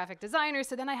because I'm a graphic designer.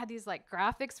 So then I had these like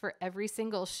graphics for every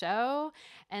single show.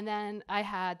 And then I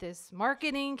had this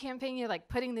marketing campaign, like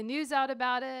putting the news out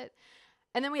about it.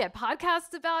 And then we had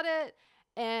podcasts about it.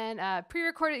 And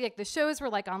pre-recorded, like the shows were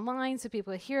like online so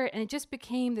people would hear it. And it just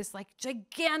became this like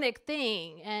gigantic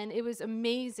thing. And it was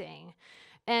amazing.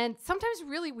 And sometimes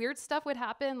really weird stuff would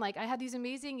happen. Like I had these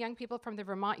amazing young people from the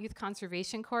Vermont Youth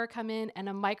Conservation Corps come in and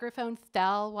a microphone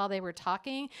fell while they were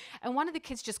talking. And one of the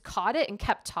kids just caught it and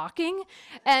kept talking.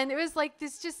 And it was like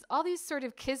this, just all these sort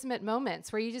of kismet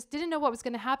moments where you just didn't know what was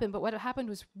going to happen. But what happened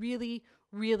was really,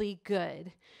 really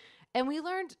good. And we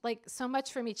learned like so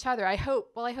much from each other. I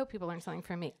hope people learned something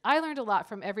from me. I learned a lot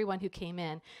from everyone who came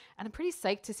in. And I'm pretty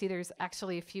psyched to see there's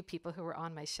actually a few people who were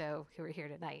on my show who were here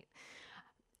tonight.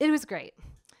 It was great.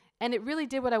 And it really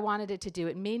did what I wanted it to do.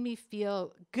 It made me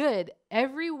feel good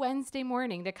every Wednesday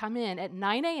morning to come in at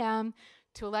 9 a.m.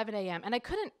 to 11 a.m. And I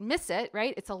couldn't miss it,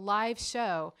 right? It's a live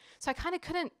show. So I kind of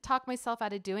couldn't talk myself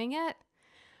out of doing it.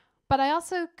 But I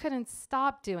also couldn't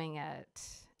stop doing it.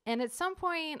 And at some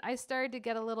point, I started to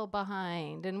get a little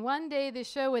behind. And one day the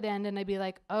show would end and I'd be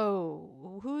like,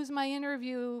 oh, who's my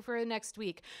interview for next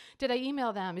week? Did I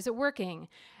email them? Is it working?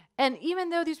 And even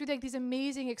though these were like these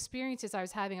amazing experiences I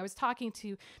was having, I was talking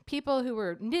to people who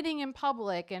were knitting in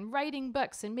public and writing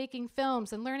books and making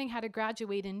films and learning how to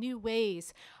graduate in new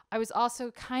ways. I was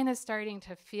also kind of starting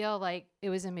to feel like it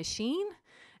was a machine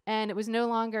and it was no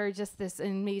longer just this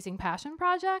amazing passion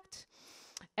project.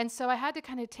 And so I had to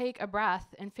kind of take a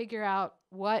breath and figure out,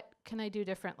 what can I do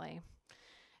differently?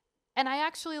 And I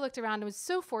actually looked around and was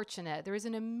so fortunate. There was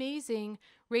an amazing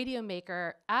radio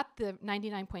maker at the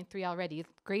 99.3 already,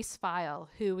 Grace File,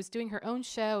 who was doing her own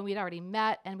show, and we'd already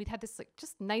met, and we'd had this like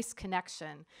just nice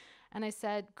connection. And I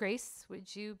said, Grace,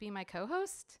 would you be my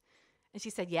co-host? And she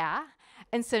said, yeah.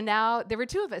 And so now there were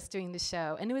 2 of us doing the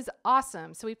show, and it was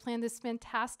awesome. So we planned this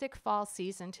fantastic fall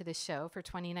season to the show for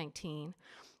 2019.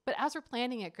 But as we're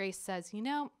planning it, Grace says, you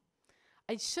know,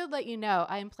 I should let you know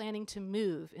I am planning to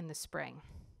move in the spring.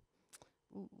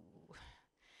 Ooh.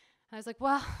 And I was like,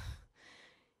 well,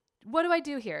 what do I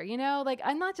do here? You know, like,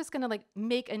 I'm not just going to like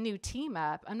make a new team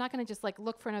up. I'm not going to just like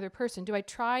look for another person. Do I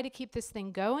try to keep this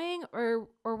thing going or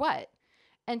what?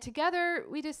 And together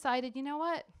we decided, you know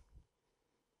what?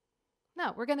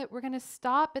 No, we're going to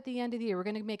stop at the end of the year. We're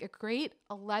going to make a great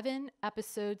 11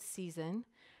 episode season,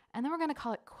 and then we're going to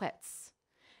call it quits.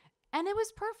 And it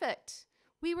was perfect.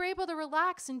 We were able to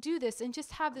relax and do this and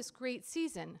just have this great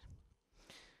season.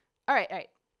 All right.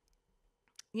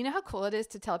 You know how cool it is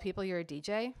to tell people you're a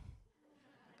DJ?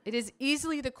 It is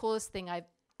easily the coolest thing I've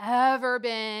ever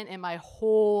been in my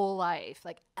whole life,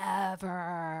 like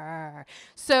ever.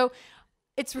 So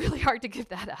it's really hard to give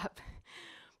that up.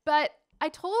 But I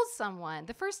told someone,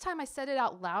 the first time I said it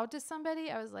out loud to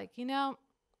somebody, I was like, you know,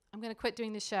 I'm going to quit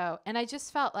doing the show. And I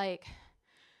just felt like,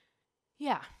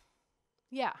 yeah,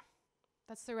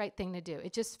 that's the right thing to do.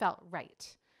 It just felt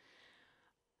right.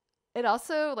 it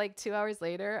also, like 2 hours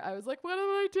later, I was like, what am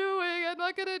I doing? I'm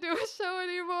not going to do a show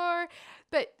anymore.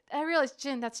 But I realized,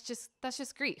 Jen, that's just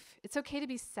grief. It's okay to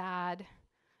be sad.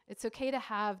 It's okay to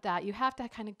have that. You have to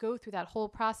kind of go through that whole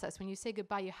process. When you say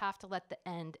goodbye, you have to let the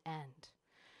end end.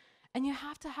 And you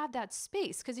have to have that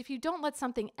space, because if you don't let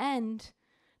something end,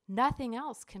 nothing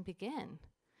else can begin.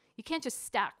 You can't just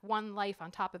stack one life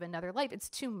on top of another life. It's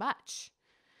too much.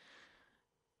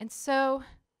 And so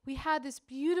we had this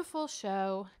beautiful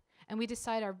show, and we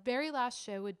decided our very last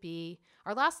show would be,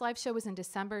 our last live show was in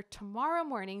December. Tomorrow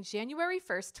morning, January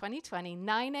 1st, 2020,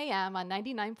 9 a.m. on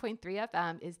 99.3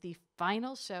 FM is the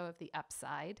final show of The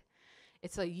Upside.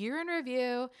 It's a year in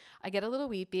review. I get a little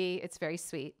weepy. It's very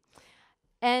sweet.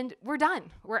 And we're done.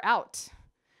 We're out.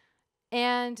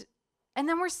 And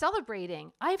then we're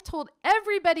celebrating. I've told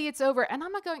everybody it's over, and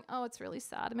I'm not going, oh, it's really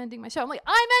sad. I'm ending my show. I'm like,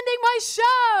 I'm ending my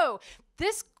show.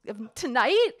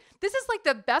 Tonight, this is like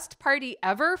the best party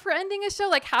ever for ending a show.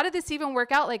 Like, how did this even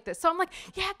work out like this? So I'm like,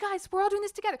 yeah, guys, we're all doing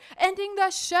this together. Ending the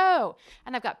show.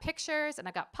 And I've got pictures, and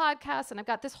I've got podcasts, and I've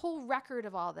got this whole record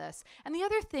of all this. And the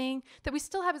other thing that we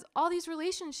still have is all these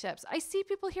relationships. I see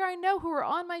people here I know who are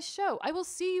on my show. I will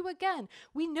see you again.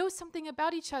 We know something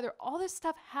about each other. All this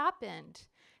stuff happened.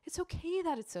 It's okay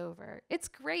that it's over. It's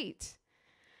great.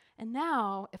 And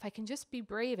now, if I can just be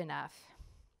brave enough,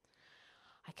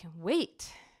 I can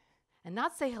wait and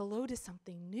not say hello to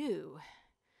something new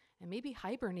and maybe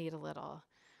hibernate a little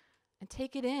and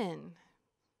take it in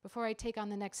before I take on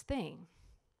the next thing.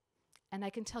 And I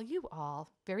can tell you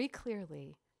all very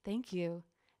clearly, thank you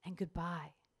and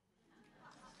goodbye.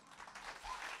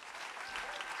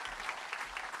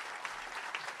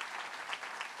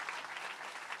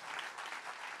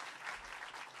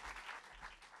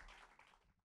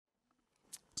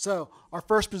 So our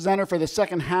first presenter for the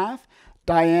second half,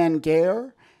 Diane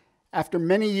Gare. After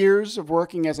many years of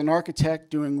working as an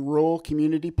architect doing rural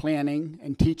community planning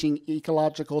and teaching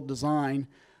ecological design,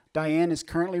 Diane is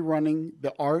currently running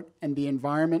the art and the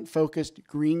environment-focused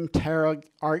Green Terra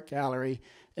Art Gallery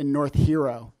in North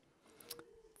Hero.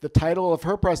 The title of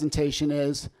her presentation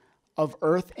is Of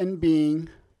Earth and Being,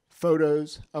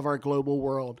 Photos of Our Global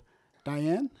World.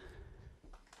 Diane?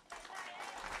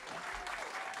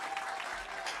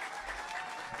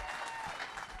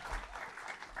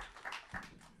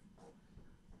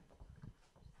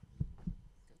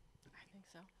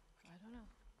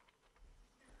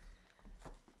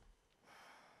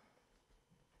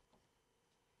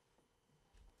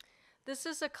 This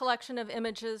is a collection of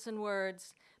images and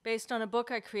words based on a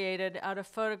book I created out of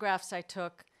photographs I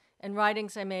took and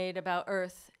writings I made about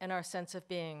Earth and our sense of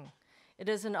being. It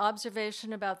is an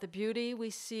observation about the beauty we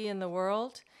see in the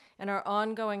world and our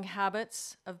ongoing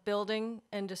habits of building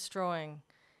and destroying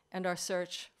and our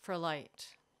search for light.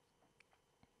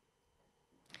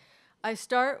 I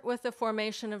start with the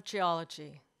formation of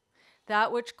geology,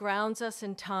 that which grounds us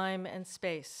in time and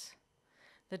space,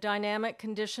 the dynamic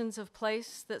conditions of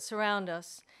place that surround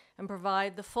us and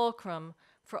provide the fulcrum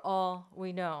for all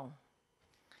we know.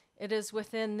 It is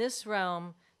within this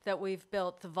realm that we've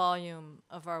built the volume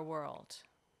of our world.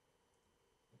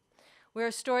 We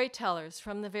are storytellers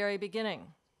from the very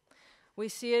beginning. We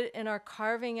see it in our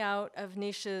carving out of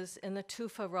niches in the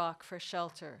tufa rock for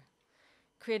shelter,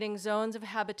 creating zones of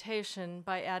habitation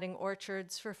by adding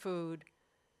orchards for food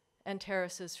and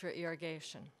terraces for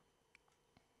irrigation.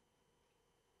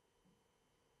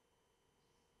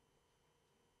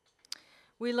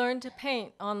 We learned to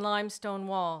paint on limestone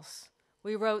walls.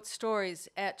 We wrote stories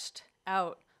etched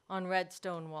out on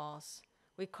redstone walls.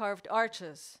 We carved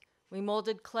arches. We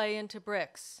molded clay into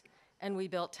bricks, and we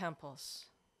built temples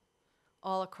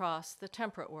all across the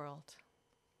temperate world.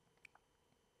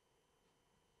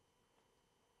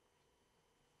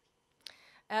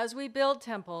 As we build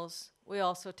temples, we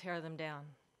also tear them down.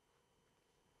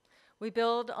 We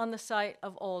build on the site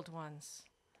of old ones.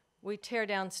 We tear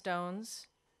down stones,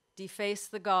 deface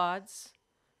the gods,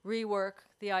 rework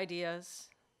the ideas,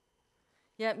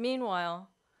 yet meanwhile,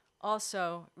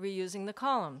 also reusing the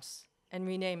columns and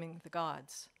renaming the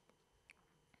gods.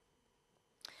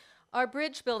 Our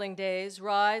bridge building days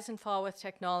rise and fall with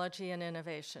technology and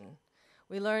innovation.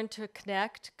 We learn to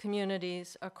connect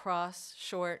communities across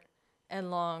short and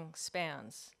long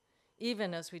spans,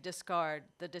 even as we discard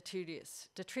the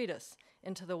detritus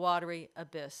into the watery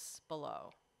abyss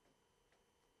below.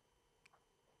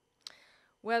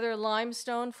 Whether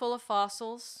limestone full of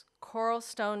fossils, coral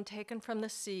stone taken from the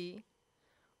sea,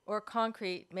 or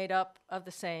concrete made up of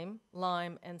the same,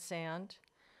 lime and sand,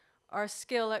 our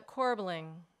skill at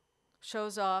corbelling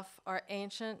shows off our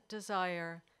ancient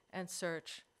desire and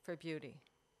search for beauty.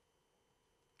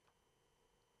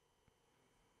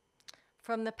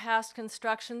 From the past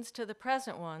constructions to the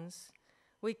present ones,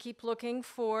 we keep looking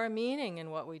for meaning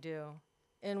in what we do,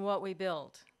 in what we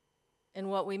build, in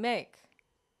what we make,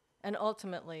 and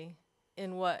ultimately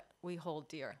in what we hold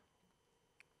dear.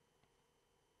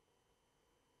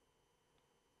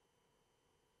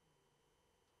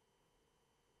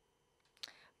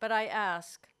 But I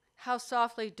ask, how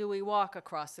softly do we walk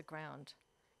across the ground?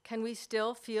 Can we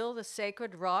still feel the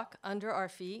sacred rock under our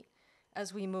feet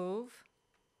as we move,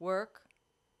 work,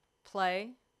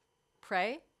 play,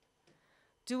 pray?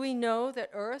 Do we know that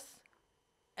earth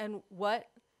and what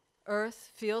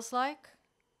earth feels like?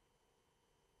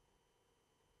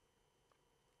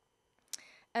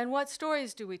 And what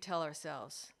stories do we tell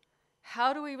ourselves?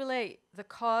 How do we relate the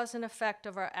cause and effect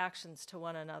of our actions to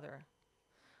one another?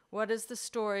 What is the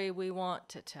story we want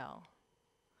to tell,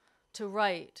 to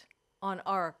write on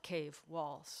our cave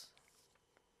walls?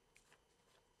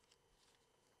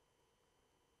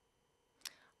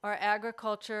 Our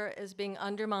agriculture is being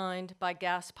undermined by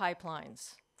gas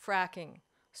pipelines, fracking,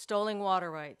 stolen water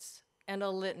rights, and a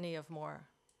litany of more.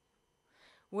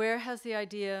 Where has the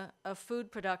idea of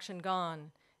food production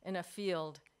gone in a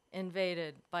field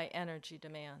invaded by energy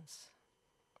demands?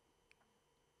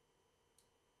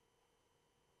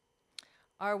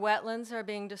 Our wetlands are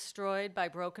being destroyed by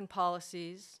broken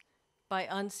policies, by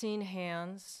unseen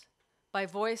hands, by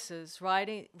voices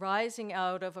rising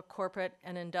out of a corporate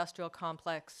and industrial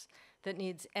complex that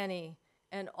needs any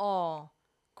and all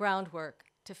groundwork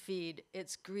to feed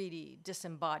its greedy,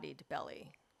 disembodied belly.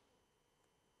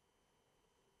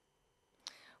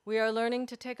 We are learning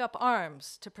to take up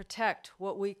arms to protect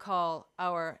what we call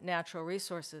our natural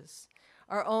resources,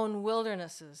 our own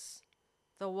wildernesses,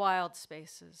 the wild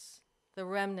spaces, the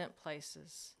remnant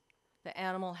places, the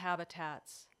animal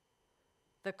habitats,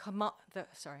 the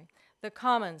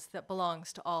commons that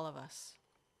belongs to all of us.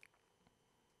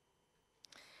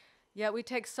 Yet we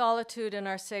take solitude in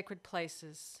our sacred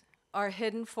places, our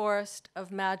hidden forest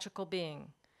of magical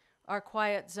being, our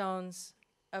quiet zones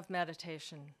of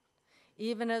meditation,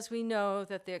 even as we know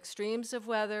that the extremes of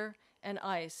weather and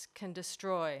ice can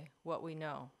destroy what we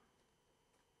know.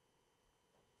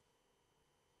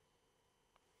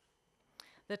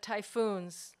 The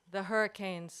typhoons, the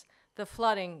hurricanes, the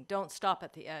flooding don't stop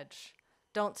at the edge,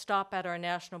 don't stop at our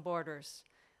national borders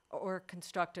or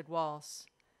constructed walls.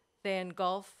 They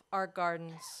engulf our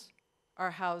gardens,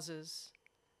 our houses,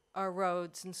 our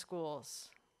roads and schools,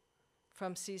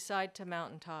 from seaside to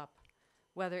mountaintop,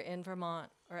 whether in Vermont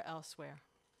or elsewhere.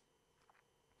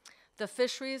 The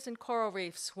fisheries and coral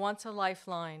reefs, once a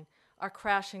lifeline, are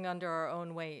crashing under our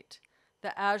own weight.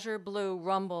 The azure blue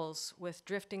rumbles with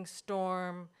drifting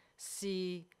storm,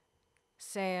 sea,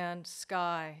 sand,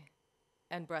 sky,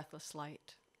 and breathless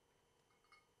light.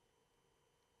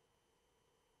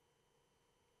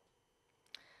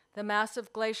 The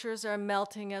massive glaciers are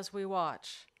melting as we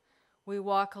watch. We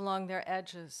walk along their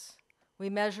edges. We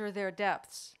measure their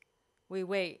depths. We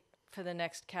wait for the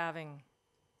next calving.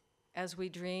 As we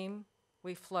dream,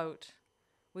 we float.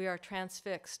 We are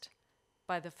transfixed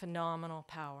by the phenomenal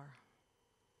power.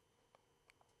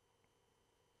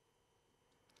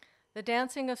 The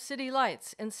dancing of city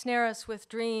lights ensnare us with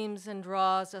dreams and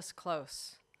draws us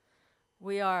close.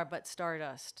 We are but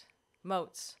stardust,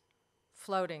 motes,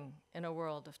 floating in a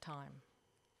world of time.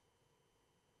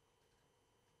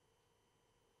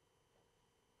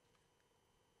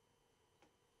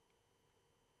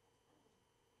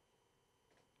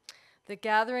 The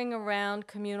gathering around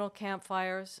communal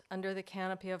campfires under the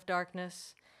canopy of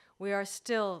darkness, we are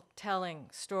still telling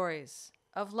stories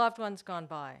of loved ones gone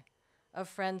by, of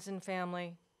friends and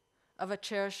family, of a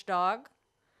cherished dog,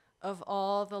 of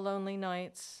all the lonely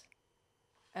nights,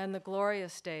 and the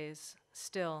glorious days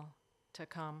still to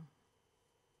come.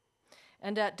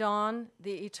 And at dawn,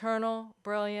 the eternal,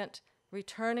 brilliant,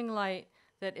 returning light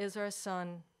that is our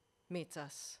sun meets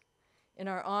us in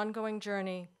our ongoing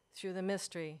journey through the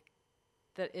mystery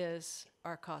that is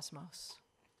our cosmos.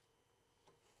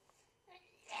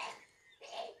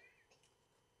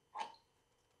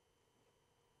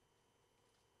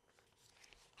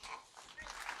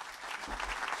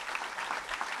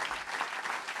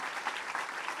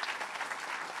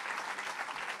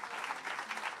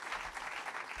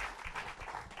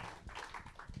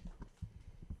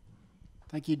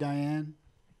 Thank you, Diane.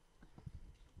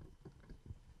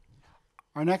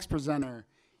 Our next presenter,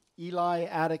 Eli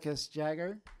Atticus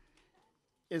Jagger,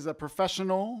 is a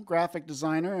professional graphic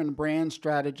designer and brand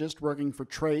strategist working for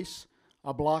Trace,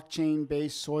 a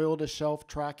blockchain-based soil-to-shelf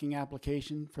tracking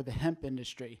application for the hemp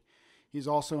industry. He's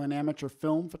also an amateur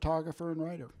film photographer and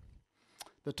writer.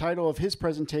 The title of his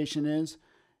presentation is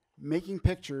Making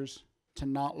Pictures to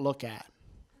Not Look At.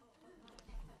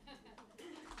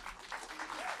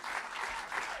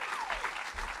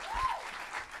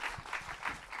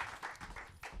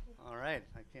 right,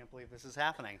 I can't believe this is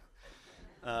happening.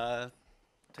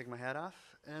 Take my hat off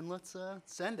and let's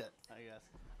send it, I guess.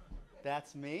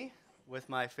 That's me with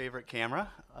my favorite camera,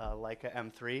 Leica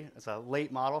M3. It's a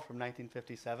late model from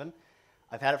 1957.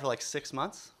 I've had it for like 6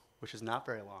 months, which is not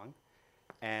very long,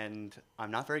 and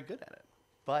I'm not very good at it.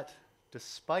 But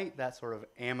despite that sort of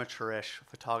amateurish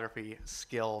photography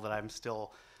skill that I'm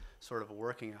still sort of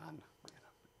working on,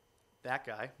 that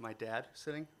guy, my dad,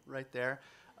 sitting right there,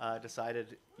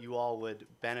 decided you all would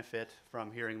benefit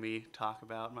from hearing me talk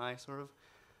about my sort of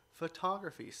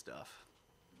photography stuff.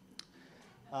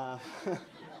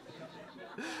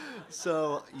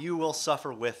 So you will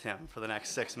suffer with him for the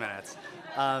next 6 minutes.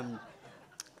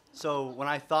 So when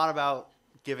I thought about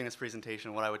giving this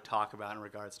presentation, what I would talk about in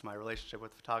regards to my relationship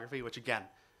with photography, which again,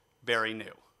 very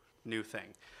new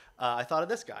thing, I thought of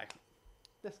this guy,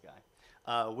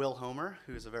 Will Homer,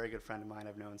 who's a very good friend of mine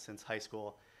I've known since high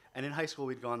school. And in high school,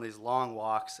 we'd go on these long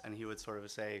walks, and he would sort of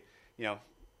say, you know,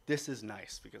 this is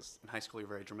nice, because in high school you're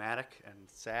very dramatic and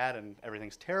sad, and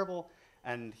everything's terrible,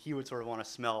 and he would sort of want to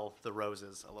smell the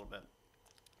roses a little bit.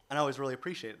 And I always really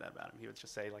appreciated that about him. He would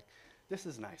just say, like, this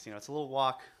is nice. You know, it's a little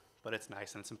walk, but it's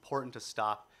nice, and it's important to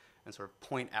stop and sort of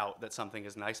point out that something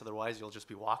is nice. Otherwise, you'll just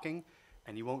be walking,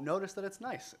 and you won't notice that it's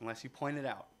nice unless you point it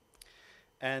out.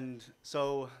 And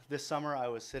so this summer, I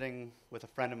was sitting with a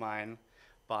friend of mine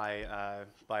by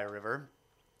a river,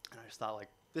 and I just thought, like,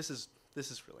 this is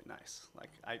really nice. Like,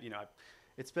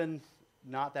 it's been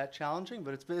not that challenging,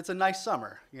 but it's a nice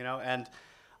summer, you know. And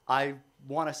I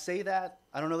want to say that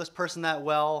I don't know this person that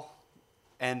well,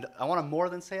 and I want to more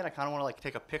than say it. I kind of want to like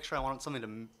take a picture. I want something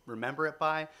to remember it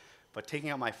by, but taking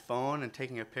out my phone and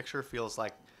taking a picture feels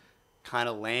like kind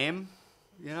of lame,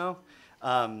 you know,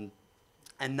 and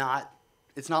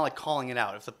it's not like calling it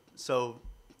out. So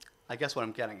I guess what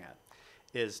I'm getting at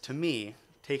is, to me,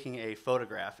 taking a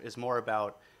photograph is more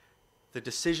about the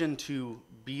decision to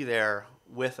be there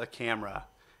with a camera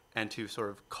and to sort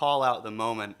of call out the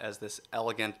moment as this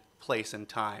elegant place and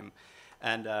time.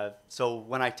 And so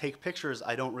when I take pictures,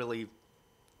 I don't really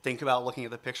think about looking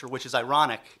at the picture, which is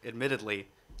ironic, admittedly,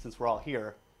 since we're all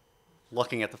here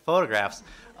looking at the photographs.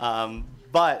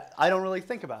 But I don't really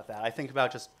think about that. I think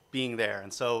about just being there.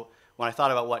 And so when I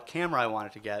thought about what camera I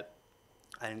wanted to get,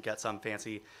 I didn't get some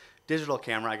fancy digital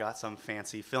camera. I got some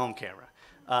fancy film camera.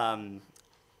 And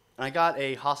I got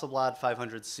a Hasselblad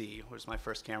 500C, which is my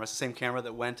first camera. It's the same camera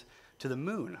that went to the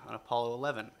moon on Apollo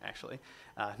 11, actually.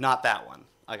 Not that one.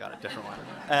 I got a different one.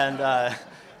 And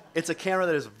it's a camera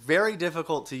that is very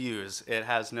difficult to use. It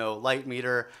has no light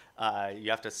meter. You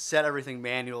have to set everything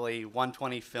manually.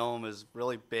 120 film is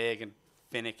really big and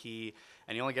finicky,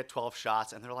 and you only get 12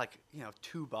 shots, and they're like, you know,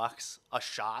 $2 a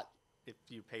shot if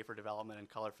you pay for development and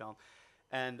color film.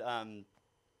 And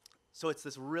so it's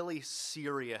this really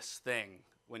serious thing.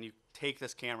 When you take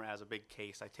this camera as a big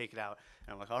case, I take it out,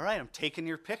 and I'm like, all right, I'm taking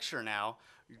your picture now.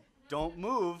 Don't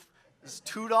move. It's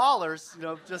 $2, you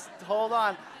know, just hold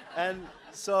on. And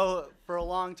so for a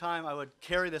long time, I would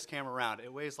carry this camera around.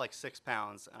 It weighs like 6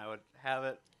 pounds, and I would have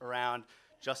it around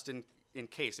just in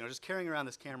case. You know, just carrying around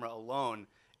this camera alone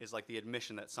is like the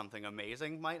admission that something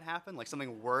amazing might happen, like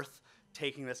something worth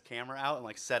taking this camera out and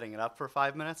like setting it up for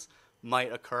 5 minutes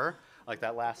might occur. Like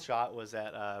that last shot was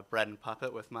at Bread and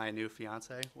Puppet with my new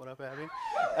fiance. What up, Abby?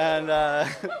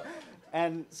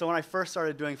 And so when I first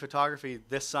started doing photography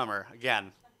this summer,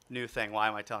 again, new thing. Why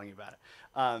am I telling you about it?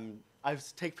 I would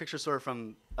take pictures sort of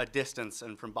from a distance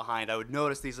and from behind. I would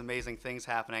notice these amazing things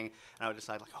happening, and I would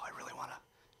decide, like, oh, I really want to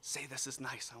say this is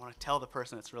nice. I want to tell the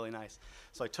person it's really nice.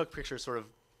 So I took pictures sort of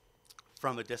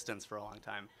from a distance for a long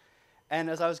time. And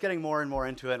as I was getting more and more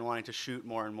into it and wanting to shoot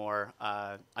more and more,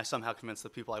 I somehow convinced the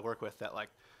people I work with that, like,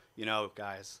 you know,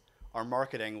 guys, our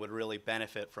marketing would really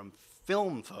benefit from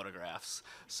film photographs.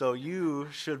 So you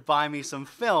should buy me some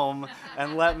film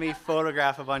and let me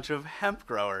photograph a bunch of hemp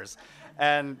growers.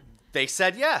 And they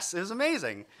said yes. It was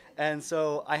amazing. And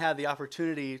so I had the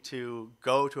opportunity to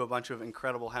go to a bunch of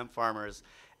incredible hemp farmers.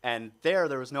 And there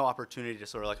was no opportunity to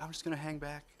sort of like, I'm just going to hang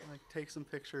back and like take some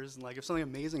pictures. And like, if something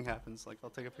amazing happens, like I'll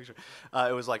take a picture.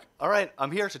 It was like, all right,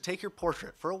 I'm here to take your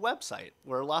portrait for a website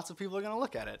where lots of people are going to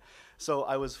look at it. So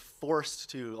I was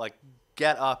forced to like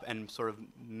get up and sort of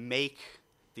make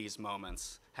these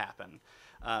moments happen.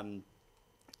 And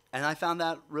I found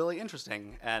that really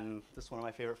interesting. And this is one of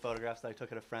my favorite photographs that I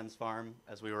took at a friend's farm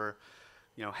as we were,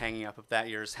 you know, hanging up that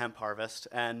year's hemp harvest.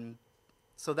 And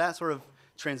so that sort of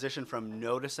transition from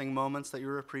noticing moments that you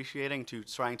were appreciating to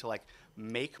trying to like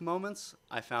make moments,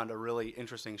 I found a really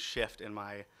interesting shift in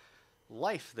my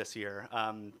life this year.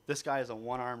 This guy is a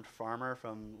one-armed farmer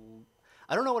from,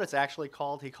 I don't know what it's actually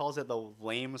called. He calls it the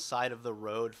Lame Side of the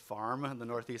Road Farm in the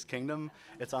Northeast Kingdom.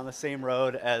 It's on the same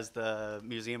road as the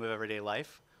Museum of Everyday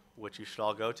Life, which you should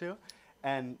all go to.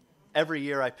 And every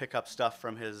year I pick up stuff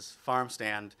from his farm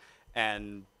stand,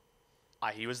 and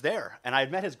he was there. And I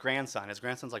had met his grandson. His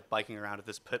grandson's like biking around with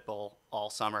this pit bull all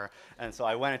summer. And so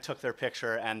I went and took their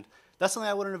picture, and that's something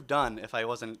I wouldn't have done if I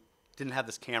didn't have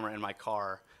this camera in my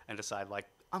car and decide, like,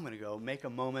 I'm going to go make a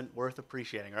moment worth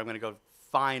appreciating, or I'm going to go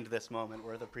find this moment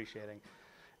worth appreciating.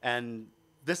 And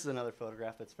this is another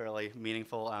photograph that's fairly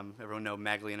meaningful. Everyone know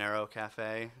Maglianero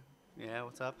Cafe? Yeah,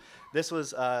 what's up? This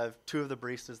was 2 of the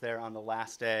baristas there on the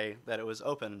last day that it was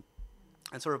open.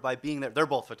 And sort of by being there, they're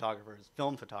both photographers,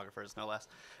 film photographers no less,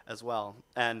 as well.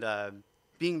 And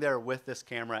being there with this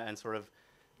camera and sort of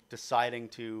deciding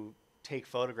to take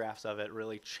photographs of it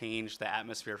really changed the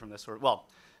atmosphere from this sort of, well,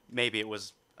 maybe it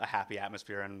was a happy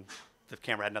atmosphere and the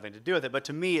camera had nothing to do with it, but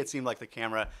to me it seemed like the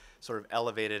camera sort of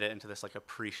elevated it into this like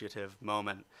appreciative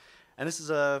moment. And this is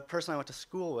a person I went to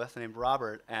school with named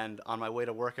Robert, and on my way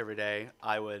to work every day,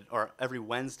 every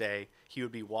Wednesday, he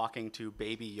would be walking to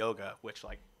baby yoga, which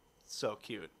like, so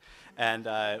cute. And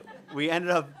we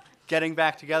ended up getting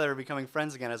back together, becoming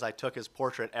friends again as I took his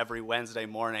portrait every Wednesday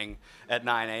morning at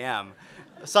 9 a.m.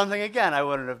 Something, again, I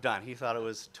wouldn't have done. He thought it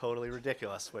was totally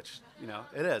ridiculous, which,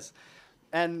 it is.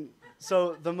 And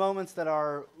so the moments that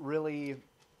are really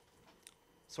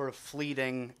sort of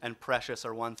fleeting and precious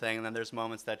are one thing, and then there's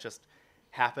moments that just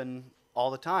happen all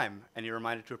the time, and you're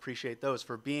reminded to appreciate those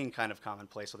for being kind of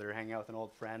commonplace, whether you're hanging out with an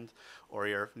old friend or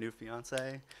your new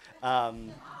fiance.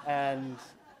 And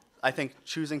I think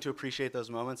choosing to appreciate those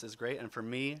moments is great, and for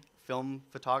me, film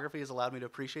photography has allowed me to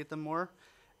appreciate them more,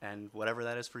 and whatever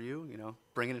that is for you,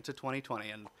 bring it into 2020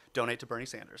 and donate to Bernie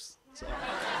Sanders. So.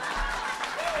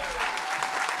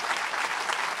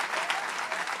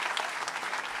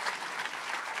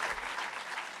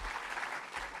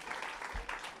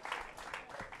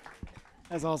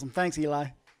 That's awesome. Thanks, Eli.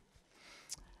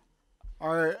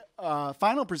 Our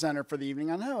final presenter for the evening,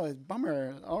 I know, it's a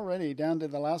bummer already down to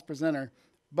the last presenter,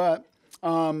 but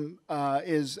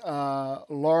is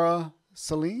Laura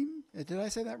Celine. Did I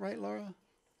say that right, Laura?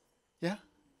 Yeah?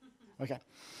 Okay.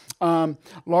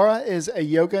 Laura is a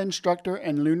yoga instructor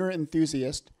and lunar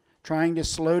enthusiast trying to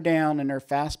slow down in her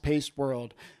fast-paced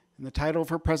world. And the title of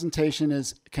her presentation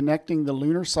is Connecting the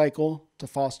Lunar Cycle to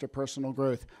Foster Personal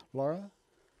Growth. Laura?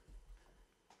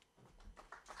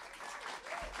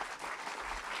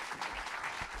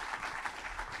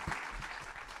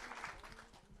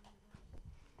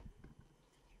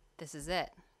 This is it.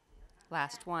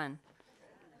 Last one.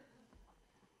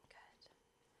 Good.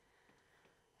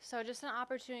 So just an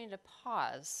opportunity to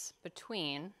pause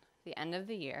between the end of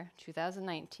the year,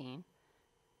 2019,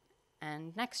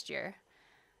 and next year.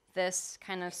 This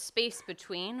kind of space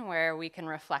between where we can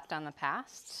reflect on the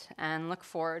past and look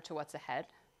forward to what's ahead.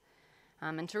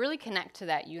 And to really connect to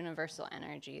that universal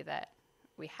energy that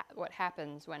what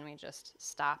happens when we just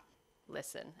stop,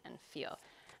 listen, and feel.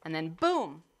 And then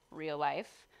boom, real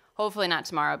life. Hopefully not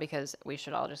tomorrow, because we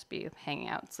should all just be hanging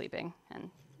out, sleeping,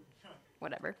 and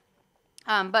whatever.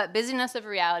 But busyness of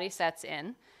reality sets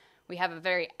in. We have a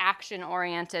very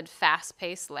action-oriented,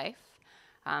 fast-paced life.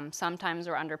 Sometimes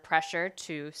we're under pressure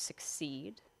to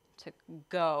succeed, to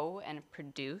go and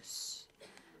produce.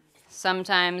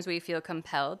 Sometimes we feel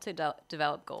compelled to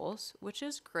develop goals, which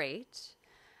is great.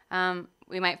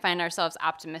 We might find ourselves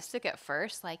optimistic at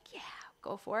first, like, yeah,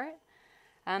 go for it.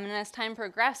 And as time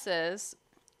progresses,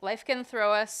 life can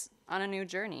throw us on a new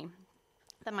journey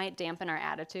that might dampen our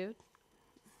attitude.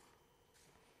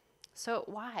 So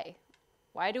why?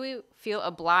 Why do we feel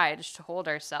obliged to hold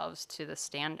ourselves to the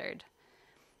standard?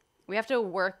 We have to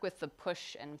work with the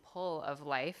push and pull of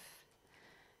life.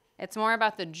 It's more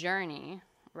about the journey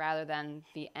rather than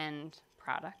the end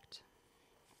product.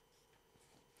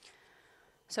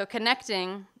 So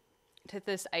connecting to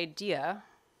this idea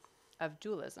of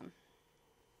dualism,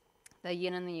 the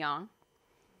yin and the yang,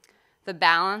 the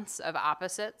balance of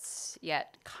opposites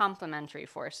yet complementary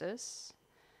forces,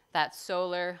 that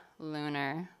solar,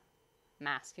 lunar,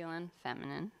 masculine,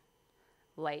 feminine,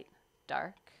 light,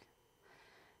 dark.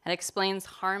 It explains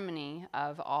harmony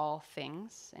of all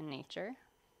things in nature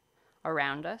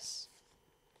around us.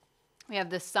 We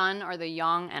have the sun or the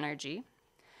yang energy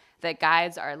that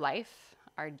guides our life,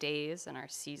 our days, and our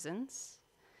seasons.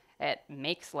 It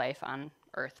makes life on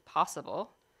Earth possible.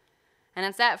 And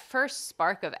it's that first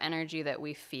spark of energy that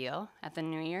we feel at the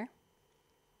new year,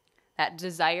 that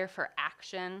desire for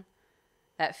action,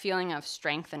 that feeling of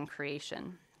strength and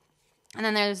creation. And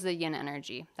then there's the yin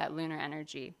energy, that lunar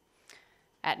energy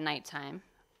at nighttime,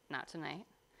 not tonight,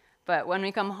 But when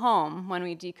we come home, when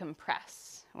we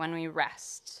decompress, when we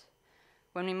rest,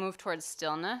 when we move towards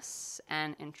stillness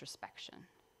and introspection.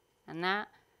 And that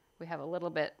we have a little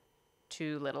bit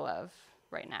too little of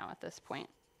right now at this point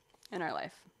in our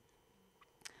life.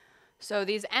 So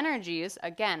these energies,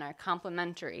 again, are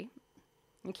complementary.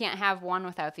 You can't have one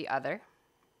without the other.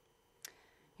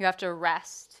 You have to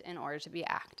rest in order to be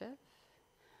active.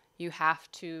 You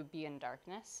have to be in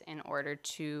darkness in order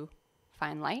to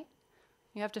find light.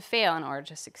 You have to fail in order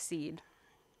to succeed.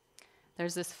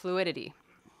 There's this fluidity.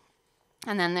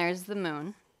 And then there's the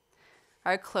moon,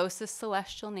 our closest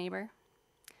celestial neighbor.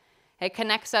 It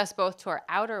connects us both to our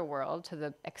outer world, to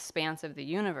the expanse of the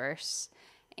universe,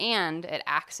 and it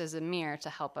acts as a mirror to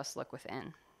help us look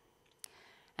within.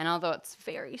 And although it's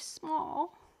very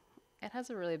small, it has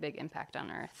a really big impact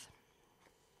on Earth.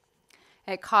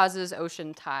 It causes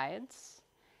ocean tides.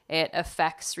 It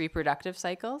affects reproductive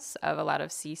cycles of a lot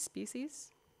of sea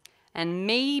species. And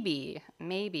maybe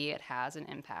it has an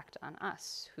impact on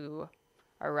us, who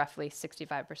are roughly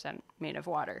 65% made of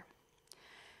water.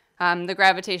 The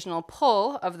gravitational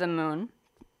pull of the moon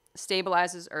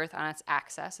stabilizes Earth on its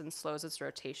axis and slows its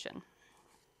rotation.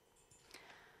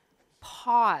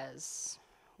 Pause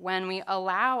when we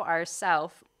allow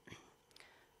ourselves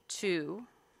to,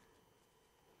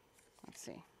 let's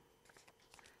see,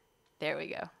 there we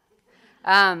go.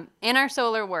 In our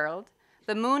solar world,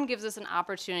 the moon gives us an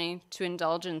opportunity to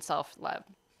indulge in self-love.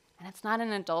 And it's not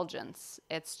an indulgence,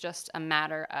 it's just a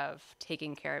matter of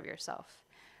taking care of yourself.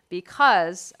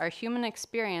 Because our human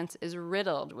experience is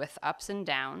riddled with ups and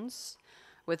downs,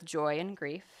 with joy and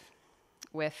grief,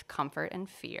 with comfort and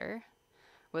fear,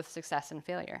 with success and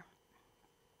failure.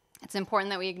 It's important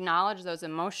that we acknowledge those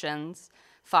emotions,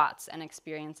 thoughts, and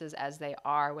experiences as they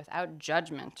are without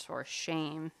judgment or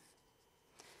shame.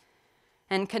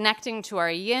 And connecting to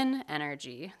our yin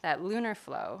energy, that lunar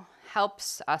flow,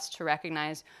 helps us to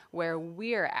recognize where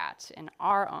we're at in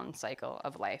our own cycle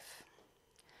of life,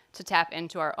 to tap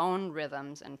into our own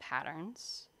rhythms and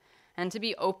patterns, and to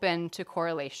be open to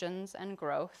correlations and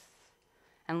growth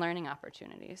and learning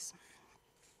opportunities.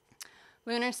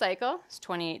 Lunar cycle is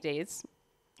 28 days.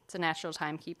 It's a natural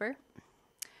timekeeper.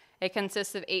 It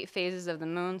consists of 8 phases of the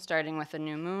moon, starting with the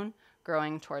new moon,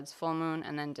 growing towards full moon,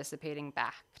 and then dissipating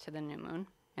back to the new moon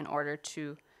in order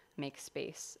to make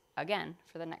space again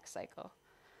for the next cycle.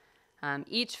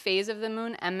 Each phase of the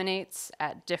moon emanates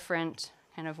at different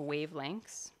kind of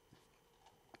wavelengths.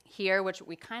 Here, which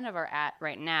we kind of are at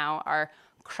right now, our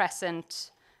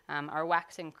crescent, our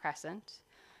waxing crescent.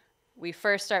 We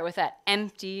first start with that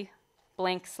empty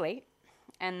blank slate,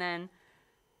 and then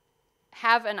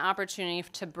have an opportunity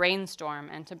to brainstorm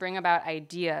and to bring about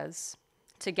ideas,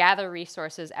 to gather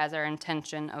resources as our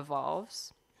intention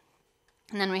evolves.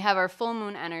 And then we have our full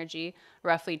moon energy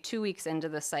roughly 2 weeks into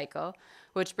the cycle,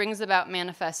 which brings about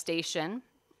manifestation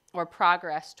or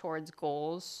progress towards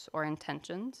goals or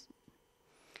intentions.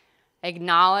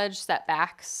 Acknowledge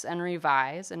setbacks and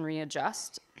revise and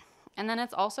readjust. And then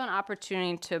it's also an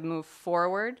opportunity to move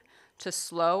forward, to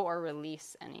slow or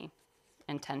release any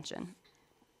intention.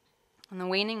 And the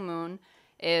waning moon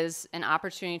is an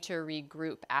opportunity to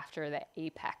regroup after the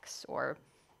apex or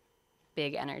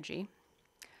big energy.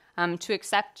 To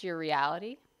accept your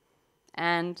reality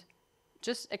and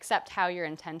just accept how your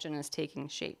intention is taking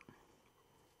shape.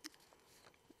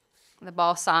 The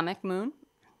balsamic moon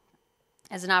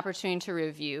is an opportunity to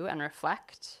review and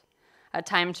reflect, a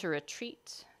time to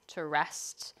retreat, to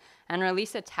rest, and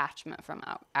release attachment from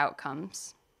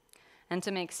outcomes, and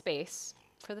to make space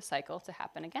for the cycle to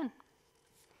happen again.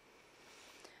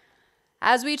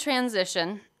 As we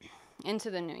transition into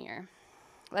the new year,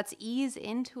 let's ease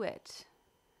into it.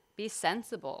 Be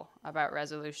sensible about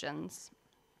resolutions.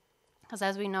 Because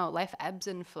as we know, life ebbs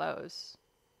and flows.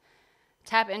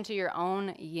 Tap into your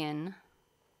own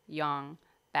yin-yang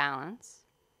balance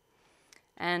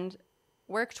and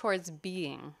work towards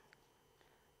being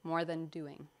more than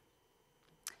doing.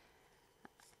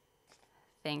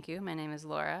 Thank you. My name is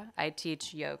Laura. I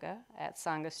teach yoga at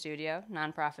Sangha Studio,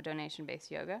 nonprofit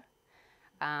donation-based yoga.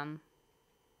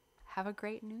 Have a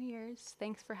great New Year's.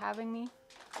 Thanks for having me.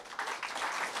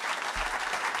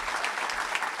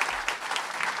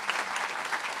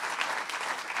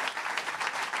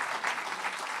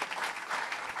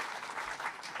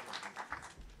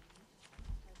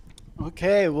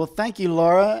 Okay, well, thank you,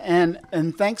 Laura, and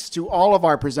thanks to all of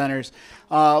our presenters.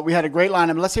 We had a great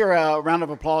lineup. Let's hear a round of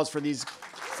applause for these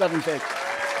 7 figs.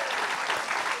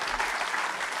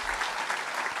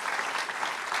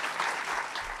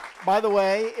 By the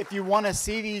way, if you want to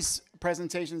see these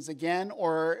presentations again,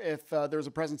 or if there was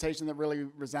a presentation that really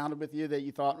resounded with you that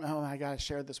you thought, oh, I got to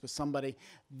share this with somebody.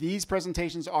 These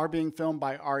presentations are being filmed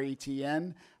by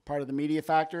RETN, part of the Media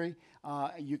Factory.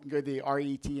 You can go to the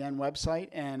RETN website,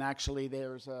 and actually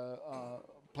there's a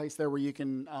place there where you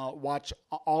can watch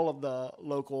all of the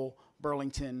local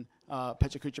Burlington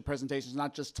PechaKucha presentations,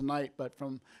 not just tonight, but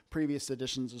from previous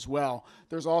editions as well.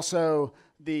 There's also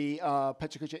the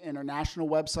PechaKucha International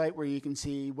website where you can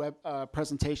see web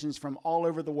presentations from all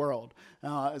over the world.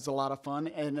 It's a lot of fun.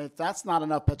 And if that's not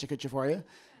enough PechaKucha for you,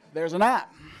 there's an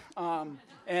app.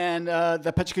 And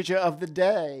the PechaKucha of the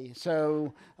day.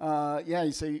 So, yeah,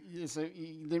 so you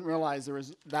didn't realize there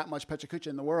was that much PechaKucha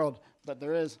in the world, but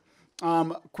there is.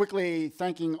 Quickly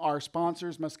thanking our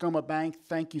sponsors, Mascoma Bank,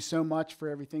 thank you so much for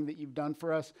everything that you've done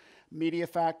for us. Media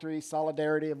Factory,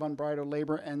 Solidarity of Unbridled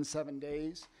Labor, and 7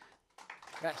 Days.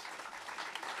 Yes.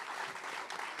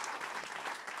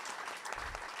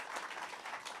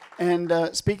 And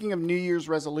speaking of New Year's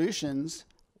resolutions,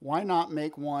 why not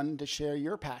make one to share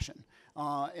your passion?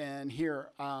 And here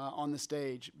on the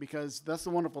stage, because that's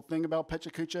the wonderful thing about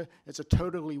PechaKucha. It's a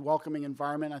totally welcoming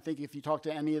environment. I think if you talk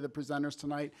to any of the presenters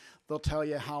tonight, they'll tell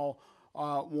you how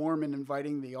warm and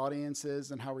inviting the audience is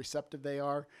and how receptive they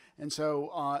are. And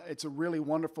so it's a really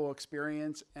wonderful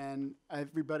experience, and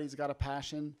everybody's got a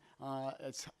passion.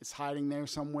 It's hiding there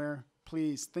somewhere.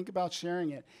 Please think about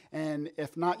sharing it. And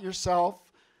if not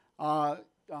yourself,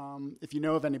 if you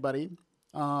know of anybody,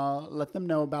 let them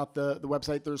know about the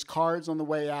website. There's cards on the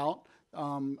way out.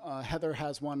 Heather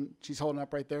has one, she's holding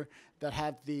up right there, that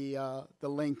have the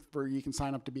link where you can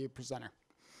sign up to be a presenter.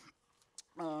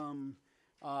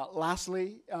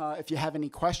 Lastly, if you have any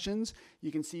questions,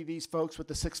 you can see these folks with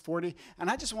the 640. And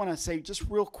I just want to say just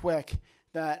real quick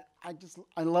that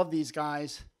I love these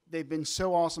guys. They've been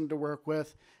so awesome to work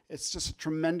with. It's just a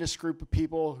tremendous group of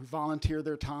people who volunteer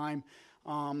their time.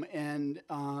 And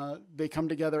they come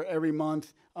together every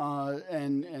month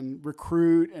and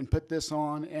recruit and put this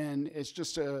on, and it's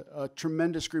just a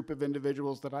tremendous group of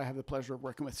individuals that I have the pleasure of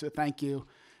working with. So thank you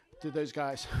to those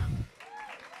guys.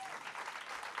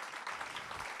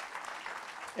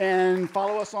 And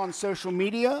follow us on social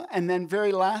media. And then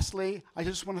very lastly, I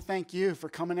just want to thank you for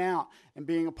coming out and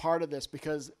being a part of this,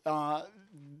 because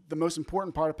the most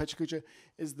important part of PechaKucha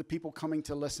is the people coming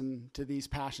to listen to these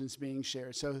passions being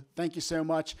shared. So thank you so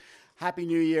much. Happy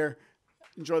New Year.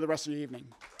 Enjoy the rest of your evening.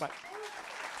 Bye.